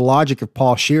argue with the logic of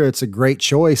Paul Scheer. It's a great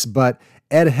choice, but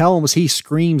Ed Helms, he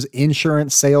screams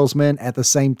insurance salesman at the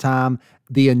same time,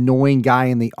 the annoying guy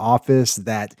in the office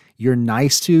that you're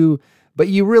nice to, but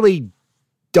you really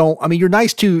don't. I mean, you're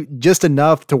nice to just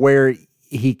enough to where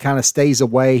he kind of stays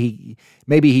away.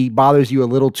 Maybe he bothers you a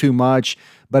little too much,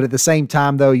 but at the same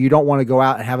time, though, you don't want to go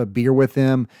out and have a beer with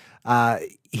him.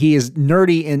 He is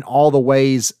nerdy in all the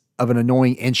ways of an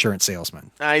annoying insurance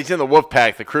salesman. He's in the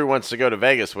Wolfpack. The crew wants to go to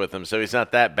Vegas with him, so he's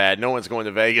not that bad. No one's going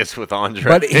to Vegas with Andre.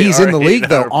 But he's in the league,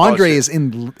 though. Andre is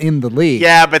in the league.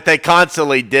 Yeah, but they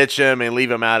constantly ditch him and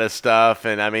leave him out of stuff,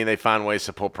 and I mean they find ways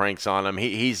to pull pranks on him.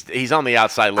 He's on the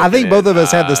outside looking I think both in. of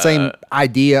us have the same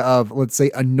idea of, let's say,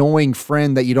 annoying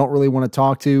friend that you don't really want to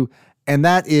talk to, and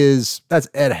that's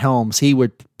Ed Helms. He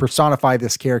would personify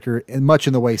this character much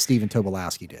in the way Stephen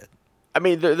Tobolowsky did. I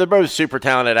mean, they're both super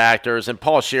talented actors, and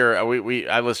Paul Scheer,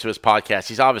 I listened to his podcast.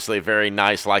 He's obviously a very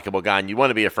nice, likable guy, and you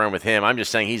want to be a friend with him. I'm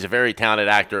just saying he's a very talented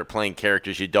actor at playing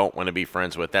characters you don't want to be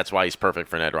friends with. That's why he's perfect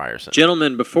for Ned Ryerson.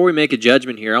 Gentlemen, before we make a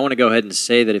judgment here, I want to go ahead and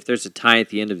say that if there's a tie at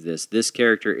the end of this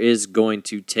character is going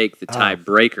to take the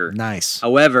tiebreaker. Nice.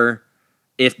 However,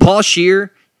 if Paul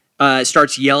Scheer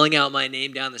starts yelling out my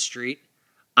name down the street,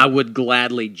 I would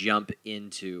gladly jump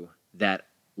into that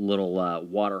little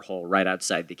water hole right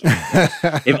outside the camp.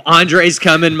 If Andre's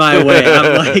coming my way,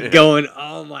 I'm like going,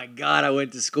 oh my God, I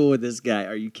went to school with this guy.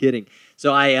 Are you kidding?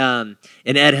 So and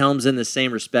Ed Helms in the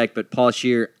same respect, but Paul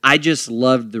Scheer, I just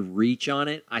loved the reach on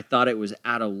it. I thought it was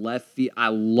out of left field. I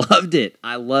loved it.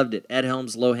 Ed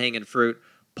Helms, low-hanging fruit.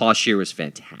 Paul Scheer was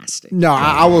fantastic. No,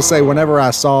 I will say whenever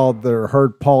I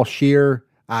heard Paul Scheer,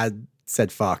 I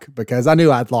said fuck, because I knew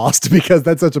I'd lost, because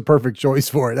that's such a perfect choice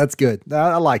for it. That's good.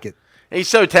 I like it. He's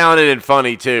so talented and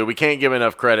funny, too. We can't give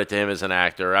enough credit to him as an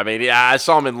actor. I mean, I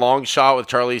saw him in Long Shot with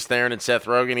Charlize Theron and Seth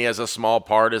Rogen. He has a small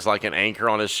part as like an anchor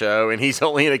on his show, and he's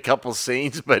only in a couple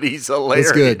scenes, but he's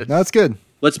hilarious. That's good.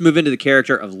 Let's move into the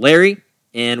character of Larry,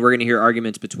 and we're going to hear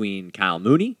arguments between Kyle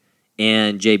Mooney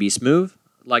and J.B. Smoove.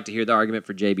 I'd like to hear the argument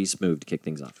for J.B. Smoove to kick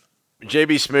things off.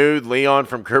 J.B. Smoove, Leon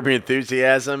from Curb Your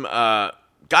Enthusiasm.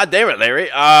 God damn it, Larry.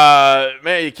 Man,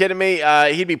 are you kidding me?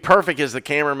 He'd be perfect as the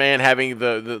cameraman, having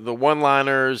the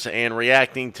one-liners and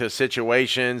reacting to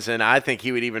situations, and I think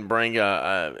he would even bring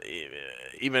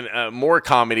even more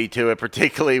comedy to it,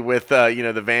 particularly with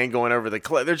the van going over the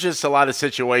cliff. There's just a lot of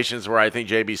situations where I think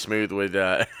J.B.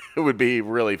 Smoove would be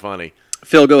really funny.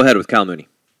 Phil, go ahead with Kyle Mooney.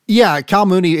 Yeah, Kyle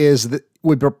Mooney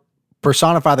would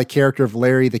personify the character of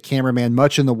Larry, the cameraman,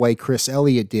 much in the way Chris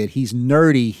Elliott did. He's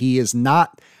nerdy. He is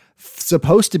not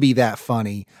supposed to be that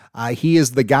funny. He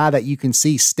is the guy that you can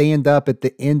see stand up at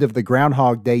the end of the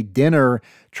Groundhog Day dinner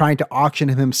trying to auction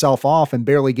himself off and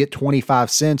barely get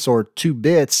 25 cents or 2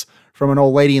 bits from an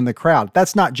old lady in the crowd.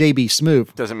 That's not J.B.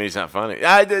 Smoove. Doesn't mean he's not funny.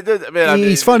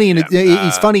 He's funny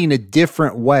he's funny in a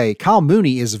different way. Kyle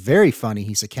Mooney is very funny.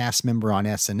 He's a cast member on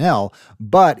SNL,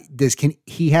 but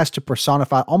he has to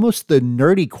personify almost the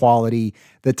nerdy quality,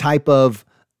 the type of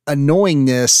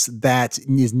annoyingness that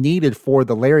is needed for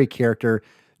the Larry character.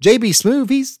 J.B.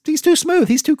 Smoove, he's too smooth.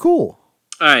 He's too cool.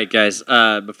 All right, guys.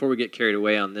 Before we get carried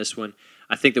away on this one,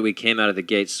 I think that we came out of the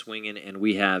gate swinging, and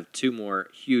we have 2 more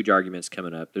huge arguments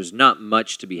coming up. There's not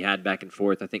much to be had back and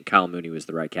forth. I think Kyle Mooney was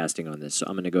the right casting on this, so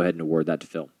I'm going to go ahead and award that to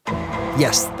Phil.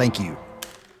 Yes, thank you.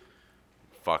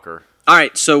 Fucker. All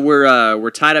right, so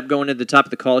we're tied up going to the top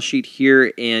of the call sheet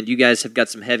here, and you guys have got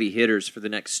some heavy hitters for the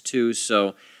next 2,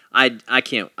 so I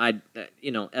can't,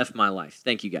 F my life.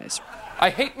 Thank you, guys.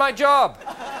 I hate my job.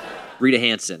 Rita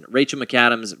Hanson, Rachel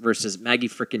McAdams versus Maggie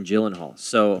frickin' Gyllenhaal.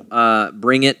 So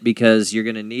bring it, because you're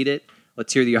going to need it.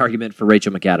 Let's hear the argument for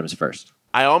Rachel McAdams first.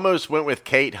 I almost went with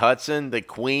Kate Hudson, the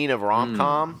queen of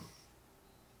rom-com.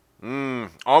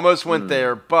 Almost went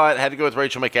there, but had to go with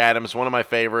Rachel McAdams, one of my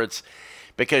favorites,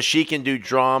 because she can do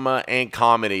drama and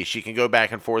comedy. She can go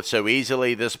back and forth so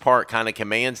easily. This part kind of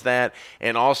commands that,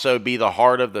 and also be the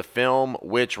heart of the film,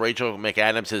 which Rachel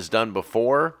McAdams has done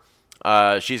before.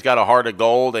 She's got a heart of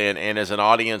gold, and as an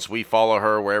audience, we follow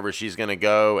her wherever she's going to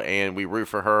go, and we root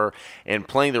for her. And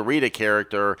playing the Rita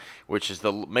character, which is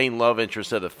the main love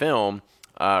interest of the film,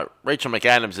 Rachel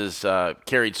McAdams has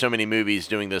carried so many movies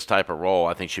doing this type of role.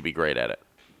 I think she'd be great at it.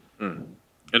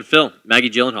 And Phil, Maggie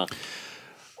Gyllenhaal.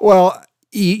 Well,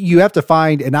 you have to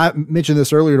find, and I mentioned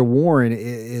this earlier to Warren,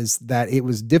 is that it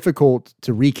was difficult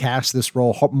to recast this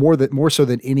role more so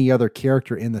than any other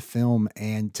character in the film.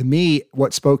 And to me,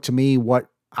 what spoke to me, what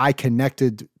I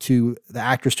connected to the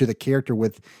actress, to the character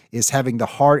with, is having the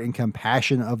heart and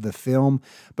compassion of the film,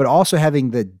 but also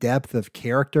having the depth of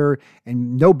character.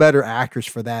 And no better actress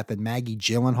for that than Maggie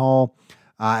Gyllenhaal,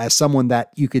 as someone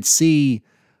that you could see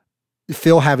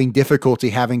Phil having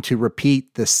difficulty having to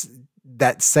repeat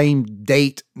that same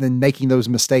date, then making those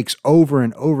mistakes over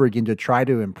and over again to try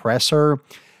to impress her.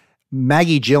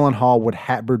 Maggie Gyllenhaal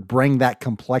would bring that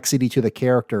complexity to the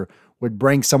character, would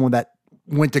bring someone that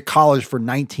went to college for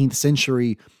 19th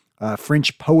century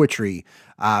French poetry,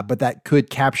 but that could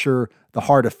capture the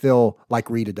heart of Phil like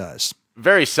Rita does.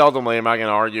 Very seldomly am I going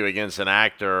to argue against an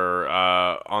actor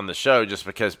on the show, just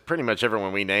because pretty much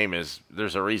everyone we name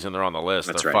there's a reason they're on the list.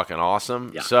 That's they're right. fucking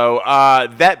awesome. Yeah. So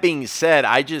that being said,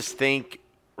 I just think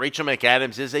Rachel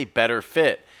McAdams is a better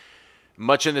fit.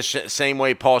 Much in the same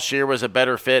way Paul Scheer was a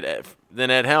better fit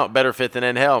than Ed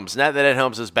Helms. Not that Ed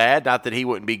Helms is bad, not that he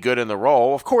wouldn't be good in the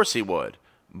role. Of course he would.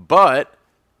 But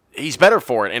he's better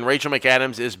for it, and Rachel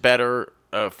McAdams is better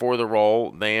for the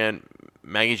role than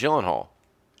Maggie Gyllenhaal.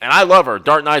 And I love her.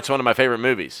 Dark Knight's one of my favorite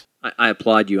movies. I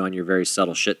applaud you on your very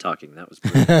subtle shit talking. That was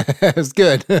brilliant. It was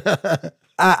good.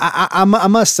 I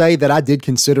must say that I did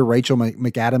consider Rachel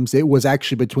McAdams. It was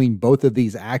actually between both of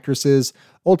these actresses.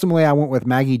 Ultimately, I went with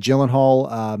Maggie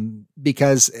Gyllenhaal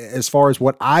because as far as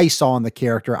what I saw in the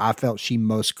character, I felt she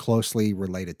most closely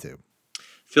related to.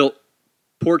 Phil,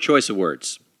 poor choice of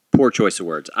words. Poor choice of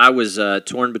words. I was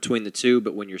torn between the two,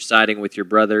 but when you're siding with your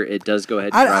brother, it does go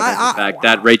ahead and drive home the fact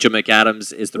that Rachel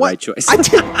McAdams is the right choice.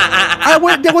 I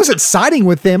wasn't siding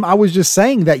with them. I was just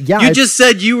saying that, yeah. You just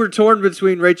said you were torn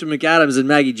between Rachel McAdams and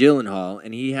Maggie Gyllenhaal,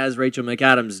 and he has Rachel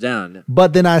McAdams down.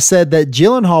 But then I said that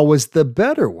Gyllenhaal was the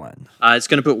better one. It's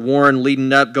going to put Warren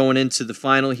leading up going into the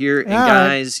final here. And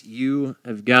guys, you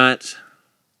have got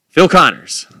Phil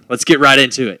Connors. Let's get right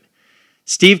into it.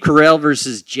 Steve Carell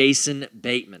versus Jason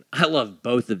Bateman. I love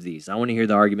both of these. I want to hear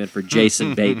the argument for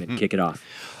Jason Bateman. Kick it off.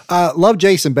 Love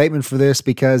Jason Bateman for this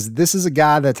because this is a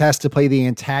guy that has to play the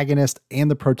antagonist and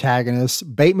the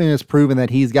protagonist. Bateman has proven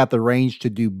that he's got the range to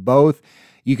do both.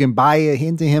 You can buy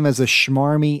into him as a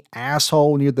schmarmy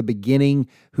asshole near the beginning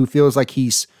who feels like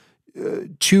he's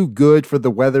too good for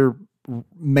the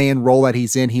weatherman role that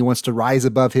he's in. He wants to rise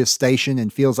above his station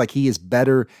and feels like he is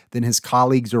better than his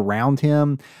colleagues around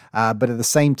him. But at the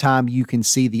same time, you can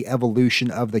see the evolution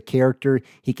of the character.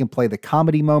 He can play the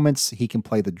comedy moments. He can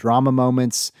play the drama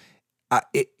moments.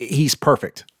 He's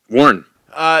perfect. Warren.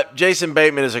 Jason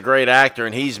Bateman is a great actor,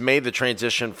 and he's made the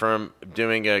transition from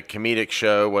doing a comedic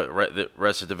show,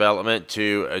 Arrested Development,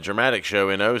 to a dramatic show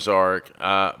in Ozark.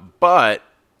 But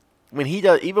when he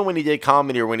did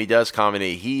comedy, or when he does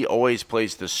comedy, he always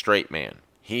plays the straight man.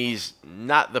 He's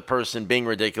not the person being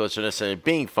ridiculous or necessarily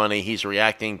being funny. He's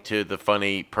reacting to the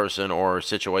funny person or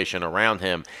situation around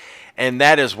him. And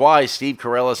that is why Steve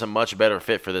Carell is a much better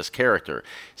fit for this character.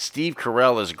 Steve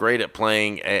Carell is great at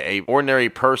playing an ordinary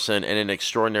person in an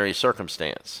extraordinary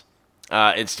circumstance.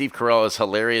 And Steve Carell is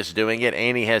hilarious doing it,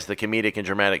 and he has the comedic and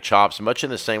dramatic chops, much in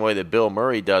the same way that Bill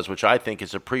Murray does, which I think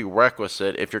is a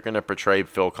prerequisite if you're going to portray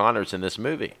Phil Connors in this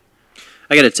movie.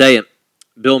 I got to tell you,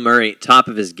 Bill Murray, top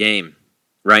of his game,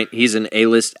 right? He's an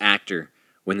A-list actor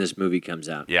when this movie comes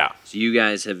out. Yeah. So you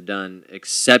guys have done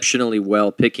exceptionally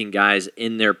well picking guys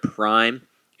in their prime,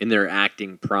 in their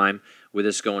acting prime with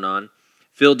this going on.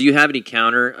 Phil, do you have any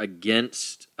counter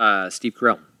against Steve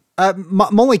Carell? My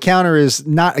only counter is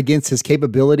not against his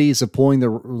capabilities of pulling the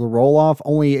role off,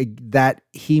 only that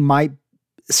he might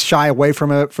shy away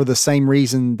from it for the same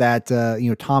reason that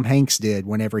Tom Hanks did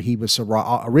whenever he was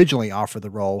originally offered the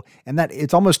role, and that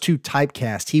it's almost too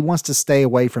typecast. He wants to stay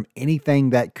away from anything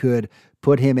that could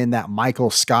put him in that Michael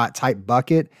Scott type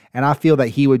bucket, and I feel that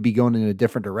he would be going in a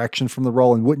different direction from the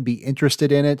role and wouldn't be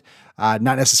interested in it. Not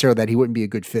necessarily that he wouldn't be a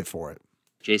good fit for it.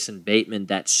 Jason Bateman,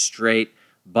 that straight,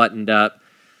 buttoned up,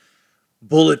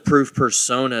 bulletproof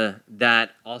persona that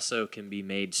also can be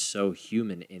made so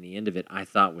human in the end of it, I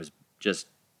thought was just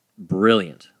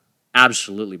brilliant.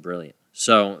 Absolutely brilliant.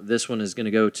 So this one is going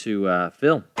to go to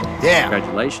Phil. Yeah.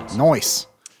 Congratulations. Nice.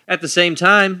 At the same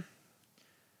time,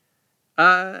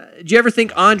 did you ever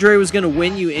think Andre was going to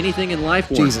win you anything in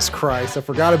life, Warren? Jesus Christ, I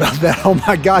forgot about that. Oh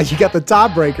my God, you got the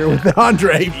tiebreaker with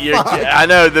Andre. I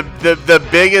know the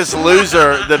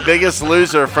biggest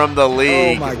loser from the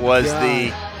league was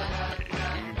the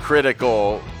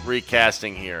critical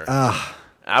recasting here.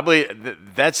 I believe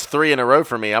that's 3 in a row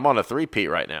for me. I'm on a 3-peat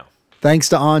right now. Thanks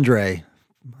to Andre.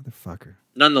 Motherfucker.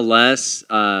 Nonetheless,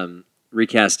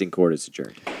 recasting court is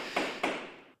adjourned.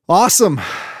 Awesome.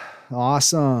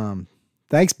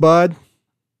 Thanks, bud.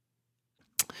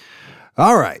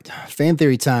 All right. Fan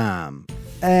theory time.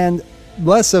 And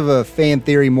less of a fan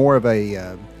theory, more of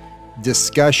a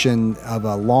discussion of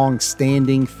a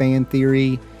long-standing fan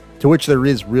theory to which there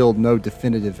is no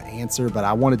definitive answer, but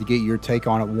I wanted to get your take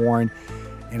on it, Warren.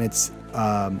 And it's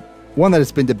one that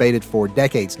has been debated for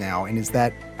decades now, and is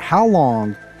that how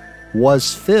long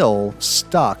was Phil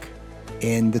stuck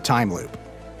in the time loop?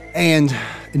 And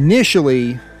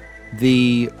initially,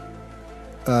 the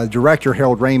director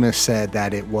Harold Ramis said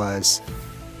that it was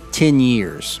 10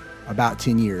 years. about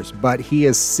 10 years. But he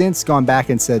has since gone back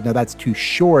and said, no, that's too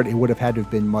short. It would have had to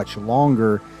have been much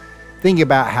longer. Thinking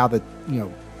about how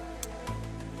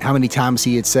how many times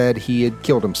he had said he had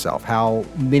killed himself, how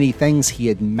many things he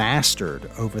had mastered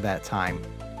over that time.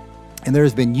 And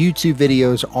there's been YouTube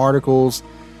videos, articles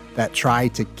that try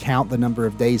to count the number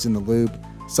of days in the loop.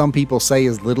 Some people say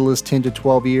as little as 10 to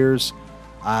 12 years.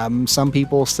 Some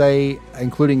people say,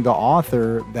 including the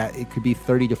author, that it could be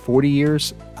 30 to 40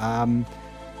 years,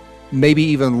 maybe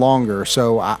even longer.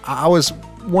 So I was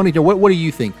wanting to, what do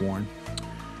you think, Warren?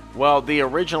 Well, the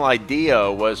original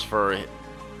idea was for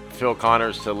Phil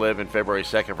Connors to live in February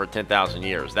 2nd for 10,000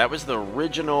 years. That was the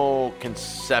original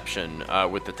conception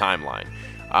with the timeline.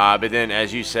 But then,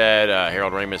 as you said,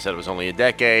 Harold Ramis said it was only a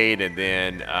decade, and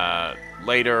then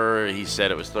later he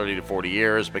said it was 30 to 40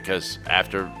 years because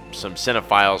after some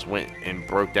cinephiles went and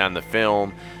broke down the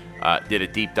film, did a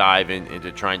deep dive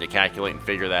into trying to calculate and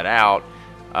figure that out,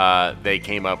 they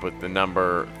came up with the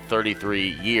number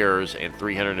 33 years and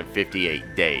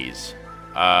 358 days,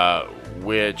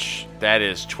 which that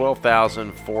is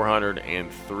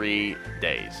 12,403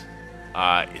 days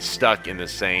stuck in the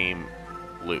same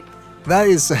loop. That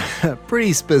is a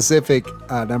pretty specific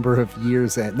number of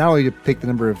years. Not only to pick the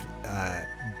number of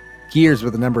years,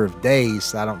 but the number of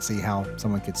days. I don't see how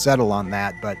someone could settle on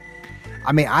that. But,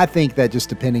 I mean, I think that just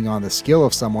depending on the skill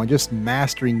of someone, just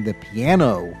mastering the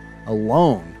piano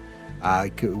alone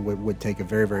would take a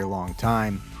very, very long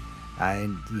time.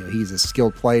 And, he's a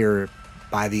skilled player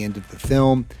by the end of the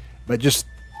film. But just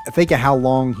think of how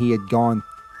long he had gone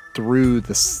through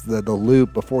the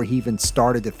loop before he even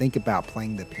started to think about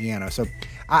playing the piano. So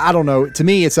I don't know. To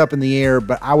me, it's up in the air,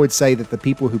 but I would say that the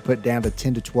people who put down to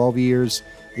 10 to 12 years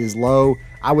is low.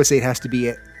 I would say it has to be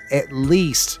at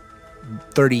least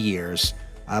 30 years,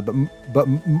 but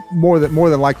more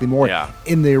than likely more. Yeah.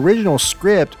 In the original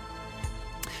script,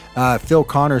 Phil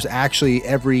Connors actually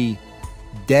every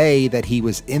day that he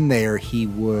was in there, he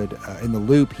would in the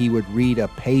loop, he would read a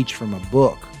page from a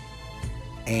book.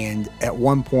 And at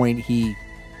one point, he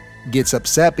gets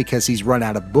upset because he's run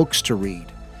out of books to read.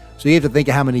 So you have to think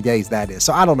of how many days that is.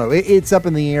 So I don't know. It's up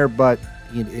in the air, but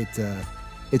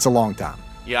it's a long time.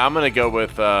 Yeah, I'm going to go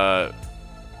with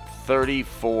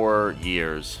 34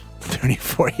 years.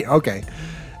 34 years. Okay. Is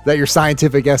that your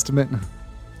scientific estimate?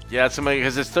 Yeah,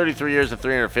 because it's 33 years and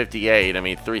 358. I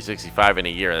mean, 365 in a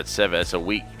year. That's a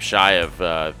week shy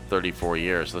of 34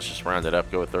 years. Let's just round it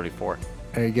up. Go with 34.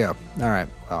 There you go. All right.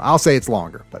 Well, I'll say it's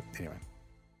longer, but anyway.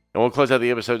 And we'll close out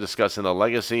the episode discussing the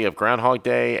legacy of Groundhog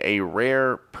Day, a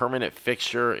rare permanent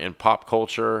fixture in pop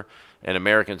culture and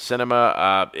American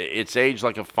cinema. It's aged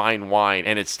like a fine wine,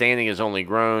 and its standing has only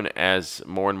grown as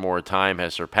more and more time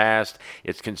has surpassed.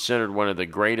 It's considered one of the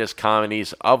greatest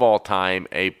comedies of all time,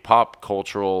 a pop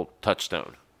cultural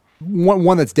touchstone.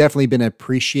 One that's definitely been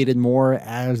appreciated more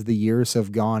as the years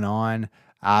have gone on.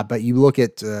 But you look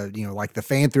at, like the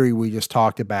fan theory we just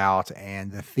talked about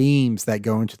and the themes that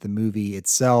go into the movie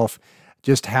itself,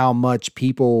 just how much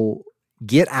people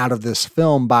get out of this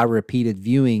film by repeated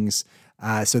viewings,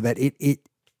 so that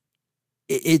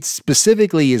it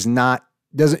specifically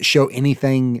doesn't show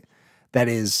anything that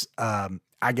is,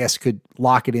 I guess, could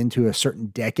lock it into a certain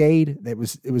decade. It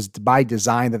was by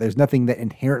design that there's nothing that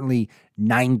inherently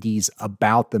 90s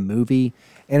about the movie.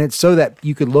 And it's so that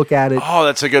you could look at it. Oh,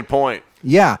 that's a good point.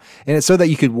 Yeah, and it's so that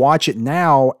you could watch it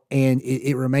now and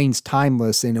it remains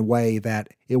timeless in a way that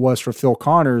it was for Phil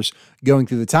Connors going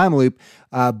through the time loop,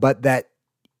 but that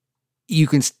you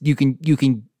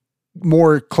can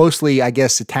more closely, I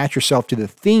guess, attach yourself to the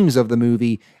themes of the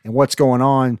movie and what's going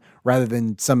on rather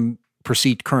than some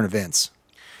perceived current events.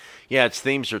 Yeah, its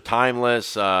themes are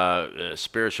timeless: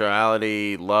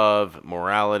 spirituality, love,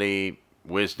 morality,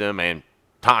 wisdom, and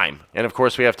time. And of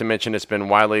course, we have to mention it's been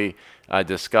widely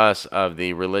discussed of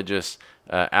the religious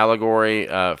allegory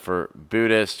for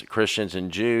Buddhists, Christians,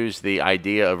 and Jews, the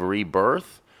idea of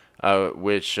rebirth,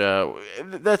 which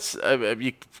that's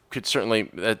you could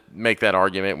certainly make that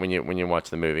argument when you watch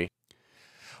the movie.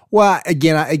 Well,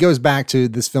 again, it goes back to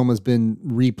this film has been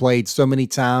replayed so many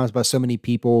times by so many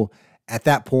people. At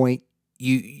that point,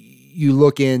 you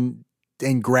look in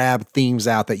and grab themes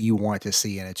out that you want to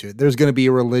see in it too. There's going to be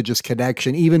a religious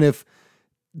connection, even if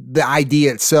the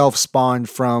idea itself spawned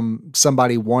from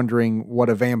somebody wondering what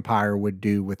a vampire would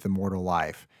do with immortal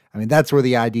life. I mean, that's where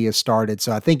the idea started.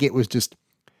 So I think it wasn't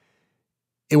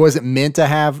meant to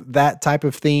have that type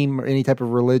of theme or any type of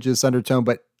religious undertone,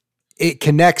 but it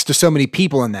connects to so many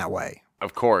people in that way.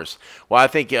 Of course. Well, I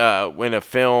think when a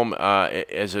film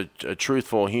is a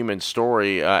truthful human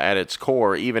story at its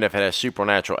core, even if it has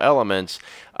supernatural elements,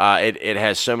 it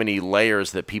has so many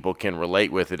layers that people can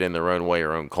relate with it in their own way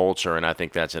or own culture, and I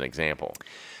think that's an example.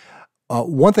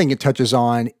 One thing it touches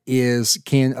on is,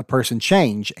 can a person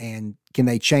change, and can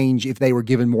they change if they were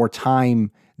given more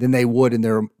time than they would in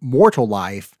their mortal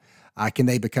life? Can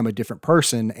they become a different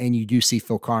person? And you do see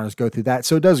Phil Connors go through that.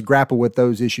 So it does grapple with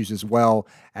those issues as well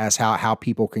as how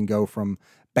people can go from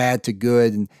bad to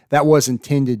good. And that was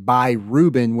intended by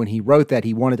Rubin when he wrote that.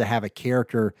 He wanted to have a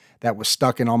character that was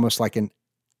stuck in almost like an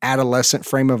adolescent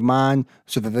frame of mind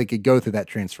so that they could go through that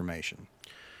transformation.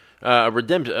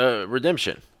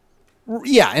 Redemption.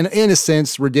 Yeah, in a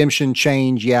sense, redemption,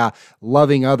 change, yeah,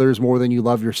 loving others more than you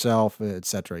love yourself,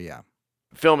 etc., yeah.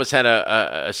 Film has had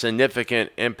a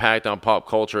significant impact on pop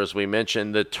culture, as we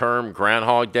mentioned. The term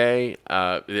Groundhog Day,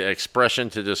 the expression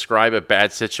to describe a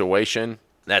bad situation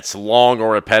that's long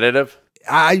or repetitive.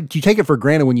 You take it for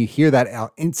granted when you hear that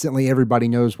out. Instantly, everybody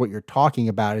knows what you're talking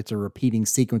about. It's a repeating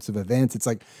sequence of events. It's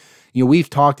like, we've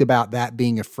talked about that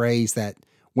being a phrase that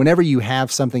whenever you have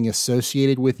something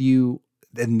associated with you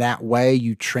in that way,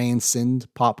 you transcend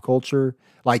pop culture.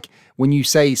 Like when you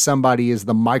say somebody is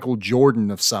the Michael Jordan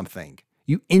of something,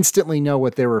 you instantly know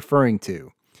what they're referring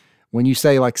to. When you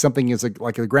say like something is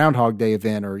like a Groundhog Day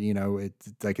event, or,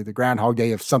 it's like the Groundhog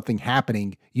Day of something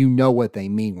happening, you know what they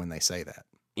mean when they say that.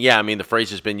 Yeah, I mean, the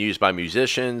phrase has been used by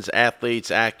musicians,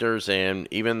 athletes, actors, and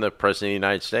even the President of the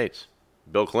United States,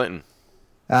 Bill Clinton.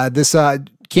 This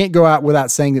can't go out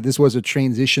without saying that this was a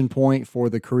transition point for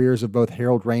the careers of both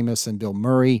Harold Ramis and Bill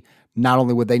Murray. Not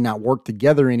only would they not work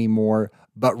together anymore,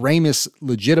 but Ramis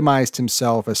legitimized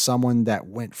himself as someone that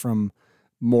went from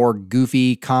more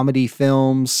goofy comedy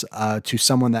films to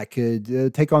someone that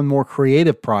could take on more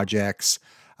creative projects.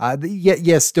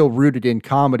 Yes, still rooted in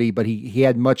comedy, but he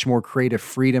had much more creative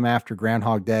freedom after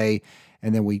Groundhog Day.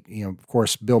 And then of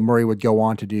course, Bill Murray would go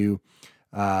on to do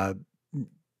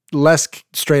less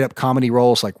straight up comedy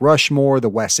roles like Rushmore, the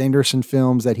Wes Anderson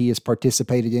films that he has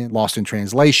participated in, Lost in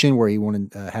Translation, where he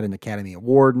had an Academy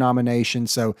Award nomination.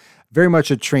 So very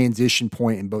much a transition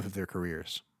point in both of their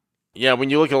careers. Yeah, when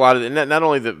you look at a lot of not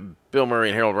only the Bill Murray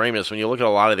and Harold Ramis, when you look at a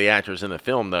lot of the actors in the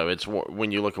film, though, it's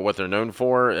when you look at what they're known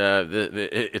for,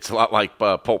 it's a lot like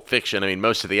Pulp Fiction. I mean,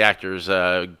 most of the actors,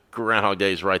 Groundhog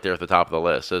Day is right there at the top of the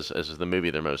list as is the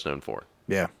movie they're most known for.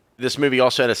 Yeah. This movie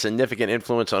also had a significant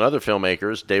influence on other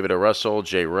filmmakers, David O. Russell,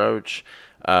 Jay Roach,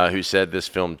 who said this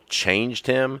film changed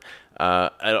him.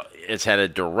 It's had a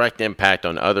direct impact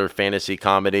on other fantasy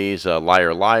comedies,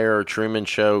 Liar Liar, Truman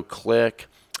Show, Click.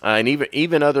 And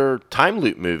even other time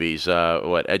loop movies,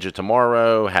 Edge of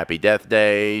Tomorrow, Happy Death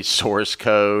Day, Source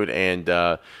Code, and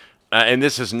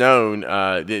this is known.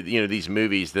 These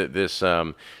movies, that this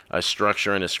a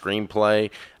structure in a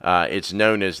screenplay, it's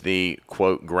known as the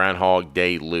quote Groundhog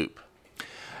Day loop.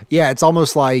 Yeah, it's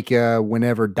almost like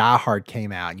whenever Die Hard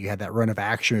came out, you had that run of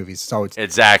action movies. So it's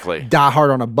exactly Die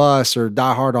Hard on a bus or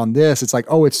Die Hard on this. It's like,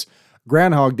 oh, it's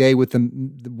Groundhog Day with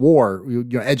the war,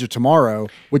 Edge of Tomorrow,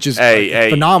 which is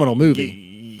a phenomenal movie.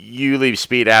 You leave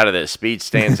Speed out of this. Speed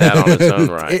stands out on its own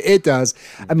right. It does.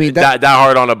 I mean, Die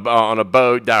Hard on a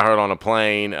boat, Die Hard on a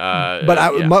plane.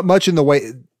 Much in the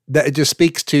way that it just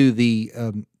speaks to the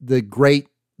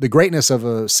greatness of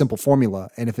a simple formula,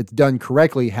 and if it's done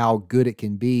correctly, how good it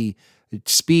can be.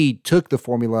 Speed took the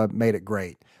formula, made it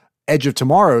great. Edge of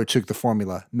Tomorrow took the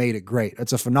formula, made it great.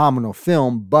 It's a phenomenal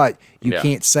film, but you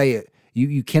can't say it.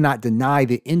 You cannot deny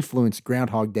the influence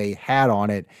Groundhog Day had on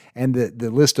it, and the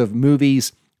list of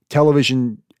movies,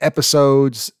 television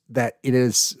episodes that it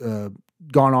has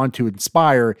gone on to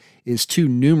inspire is too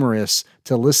numerous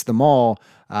to list them all.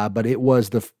 But it was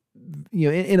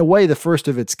in a way, the first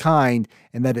of its kind,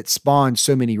 and that it spawned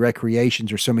so many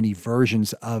recreations or so many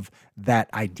versions of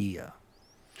that idea.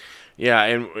 Yeah,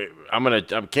 and I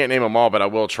can't name them all, but I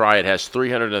will try. It has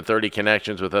 330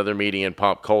 connections with other media and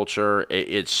pop culture.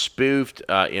 It's spoofed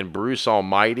in Bruce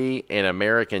Almighty and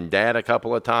American Dad a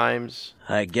couple of times.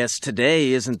 I guess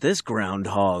today isn't this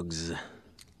Groundhog's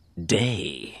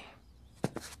Day.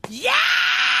 Yeah!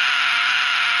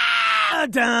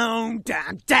 Down,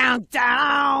 down, down,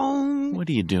 down! What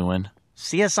are you doing?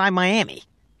 CSI Miami.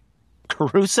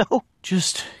 Caruso?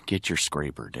 Just get your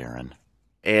scraper, Darren.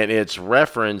 And it's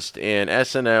referenced in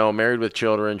SNL, Married with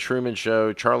Children, Truman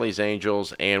Show, Charlie's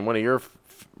Angels, and one of your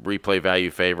replay value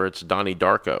favorites, Donnie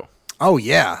Darko. Oh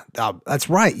yeah, that's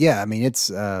right. Yeah, I mean it's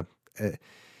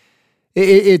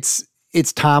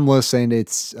timeless, and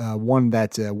it's one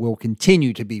that will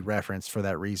continue to be referenced for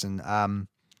that reason.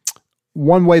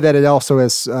 One way that it also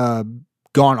has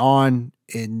gone on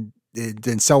in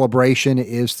in celebration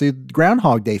is the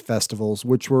Groundhog Day festivals,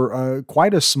 which were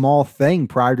quite a small thing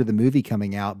prior to the movie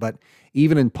coming out. But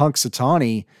even in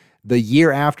Punxsutawney, the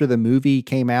year after the movie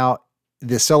came out,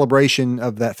 the celebration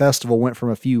of that festival went from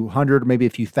a few hundred, maybe a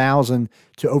few thousand,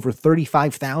 to over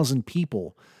 35,000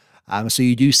 people. So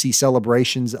you do see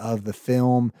celebrations of the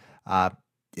film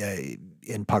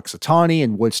in Punxsutawney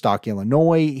and Woodstock,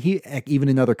 Illinois, even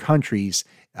in other countries.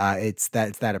 It's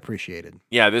that appreciated.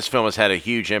 Yeah, this film has had a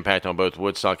huge impact on both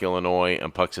Woodstock, Illinois,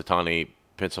 and Punxsutawney,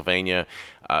 Pennsylvania.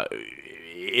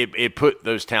 It put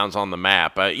those towns on the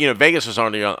map. Vegas was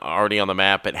already on the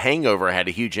map, but Hangover had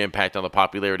a huge impact on the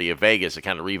popularity of Vegas. It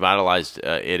kind of revitalized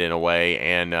it in a way.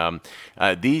 And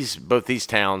both these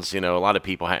towns, a lot of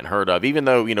people hadn't heard of. Even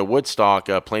though Woodstock,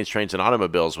 Planes, Trains, and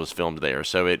Automobiles was filmed there,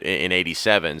 so in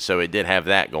 '87, so it did have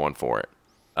that going for it.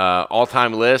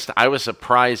 All-time list. I was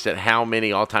surprised at how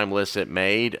many all-time lists it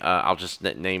made. I'll just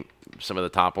name some of the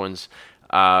top ones.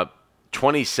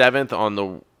 27th on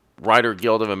the Writer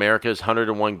Guild of America's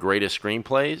 101 Greatest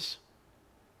Screenplays.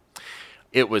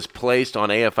 It was placed on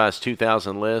AFI's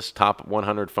 2000 list, Top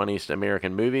 100 Funniest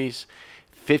American Movies.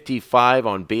 55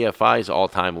 on BFI's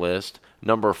all-time list.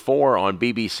 Number 4 on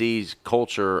BBC's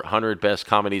Culture 100 Best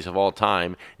Comedies of All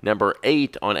Time. Number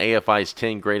 8 on AFI's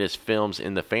 10 Greatest Films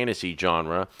in the Fantasy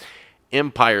Genre.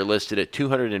 Empire listed at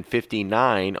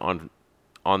 259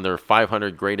 on their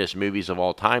 500 Greatest Movies of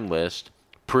All Time list.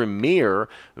 Premiere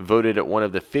voted at one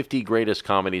of the 50 greatest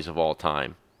comedies of all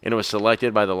time. And it was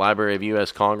selected by the Library of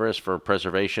U.S. Congress for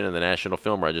preservation in the National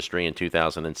Film Registry in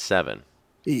 2007.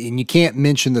 And you can't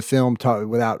mention the film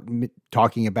without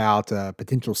talking about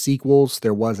potential sequels.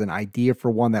 There was an idea for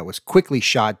one that was quickly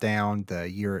shot down the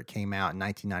year it came out in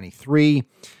 1993.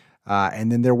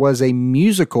 And then there was a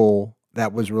musical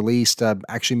that was released,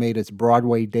 actually made its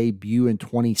Broadway debut in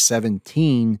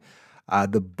 2017.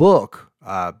 The book,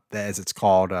 as it's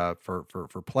called for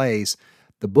plays,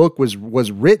 the book was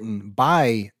written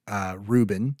by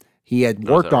Rubin. He had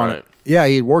worked on it. Yeah,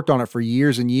 he had worked on it for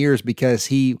years and years because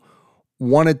he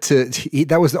wanted to.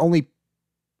 That was the only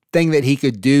thing that he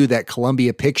could do that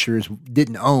Columbia Pictures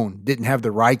didn't have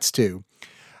the rights to.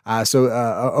 So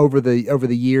over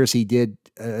the years, he did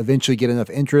eventually get enough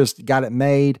interest, got it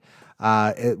made.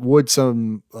 It won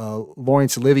some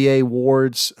Laurence Olivier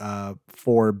Awards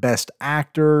for Best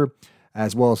Actor,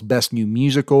 as well as Best New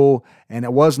Musical, and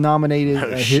it was nominated.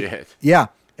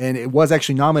 And it was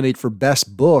actually nominated for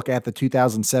Best Book at the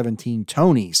 2017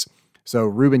 Tonys. So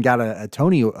Rubin got a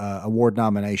Tony Award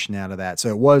nomination out of that. So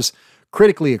it was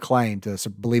critically acclaimed,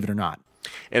 believe it or not.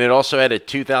 And it also had a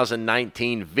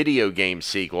 2019 video game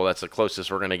sequel. That's the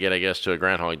closest we're going to get, I guess, to a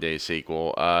Groundhog Day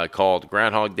sequel, called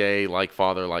Groundhog Day, Like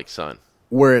Father, Like Son,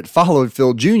 where it followed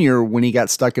Phil Jr. when he got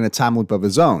stuck in a time loop of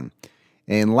his own.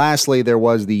 And lastly, there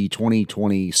was the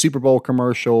 2020 Super Bowl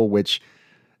commercial, which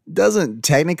doesn't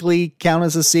technically count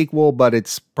as a sequel, but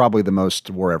it's probably the most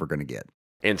we're ever going to get.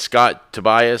 And Scott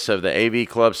Tobias of the AV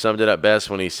Club summed it up best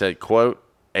when he said, quote,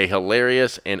 "A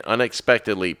hilarious and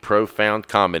unexpectedly profound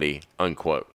comedy,"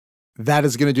 unquote. That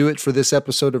is going to do it for this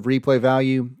episode of Replay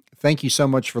Value. Thank you so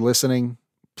much for listening.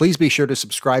 Please be sure to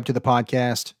subscribe to the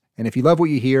podcast. And if you love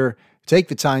what you hear, take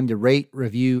the time to rate,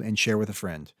 review, and share with a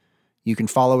friend. You can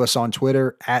follow us on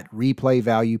Twitter at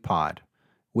ReplayValuePod.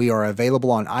 We are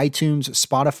available on iTunes,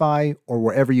 Spotify, or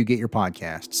wherever you get your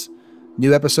podcasts.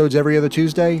 New episodes every other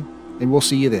Tuesday, and we'll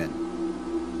see you then.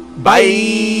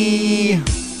 Bye!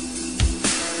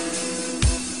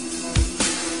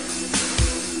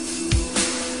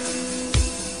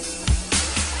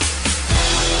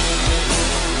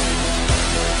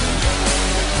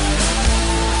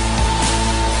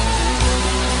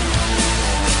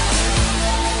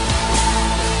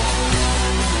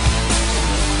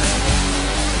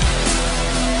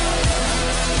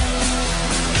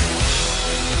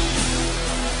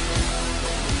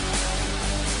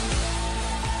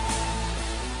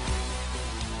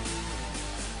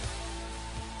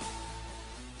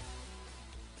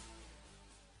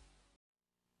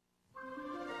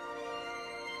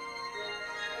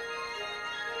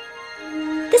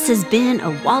 This has been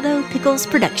a Waldo Pickles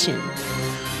production.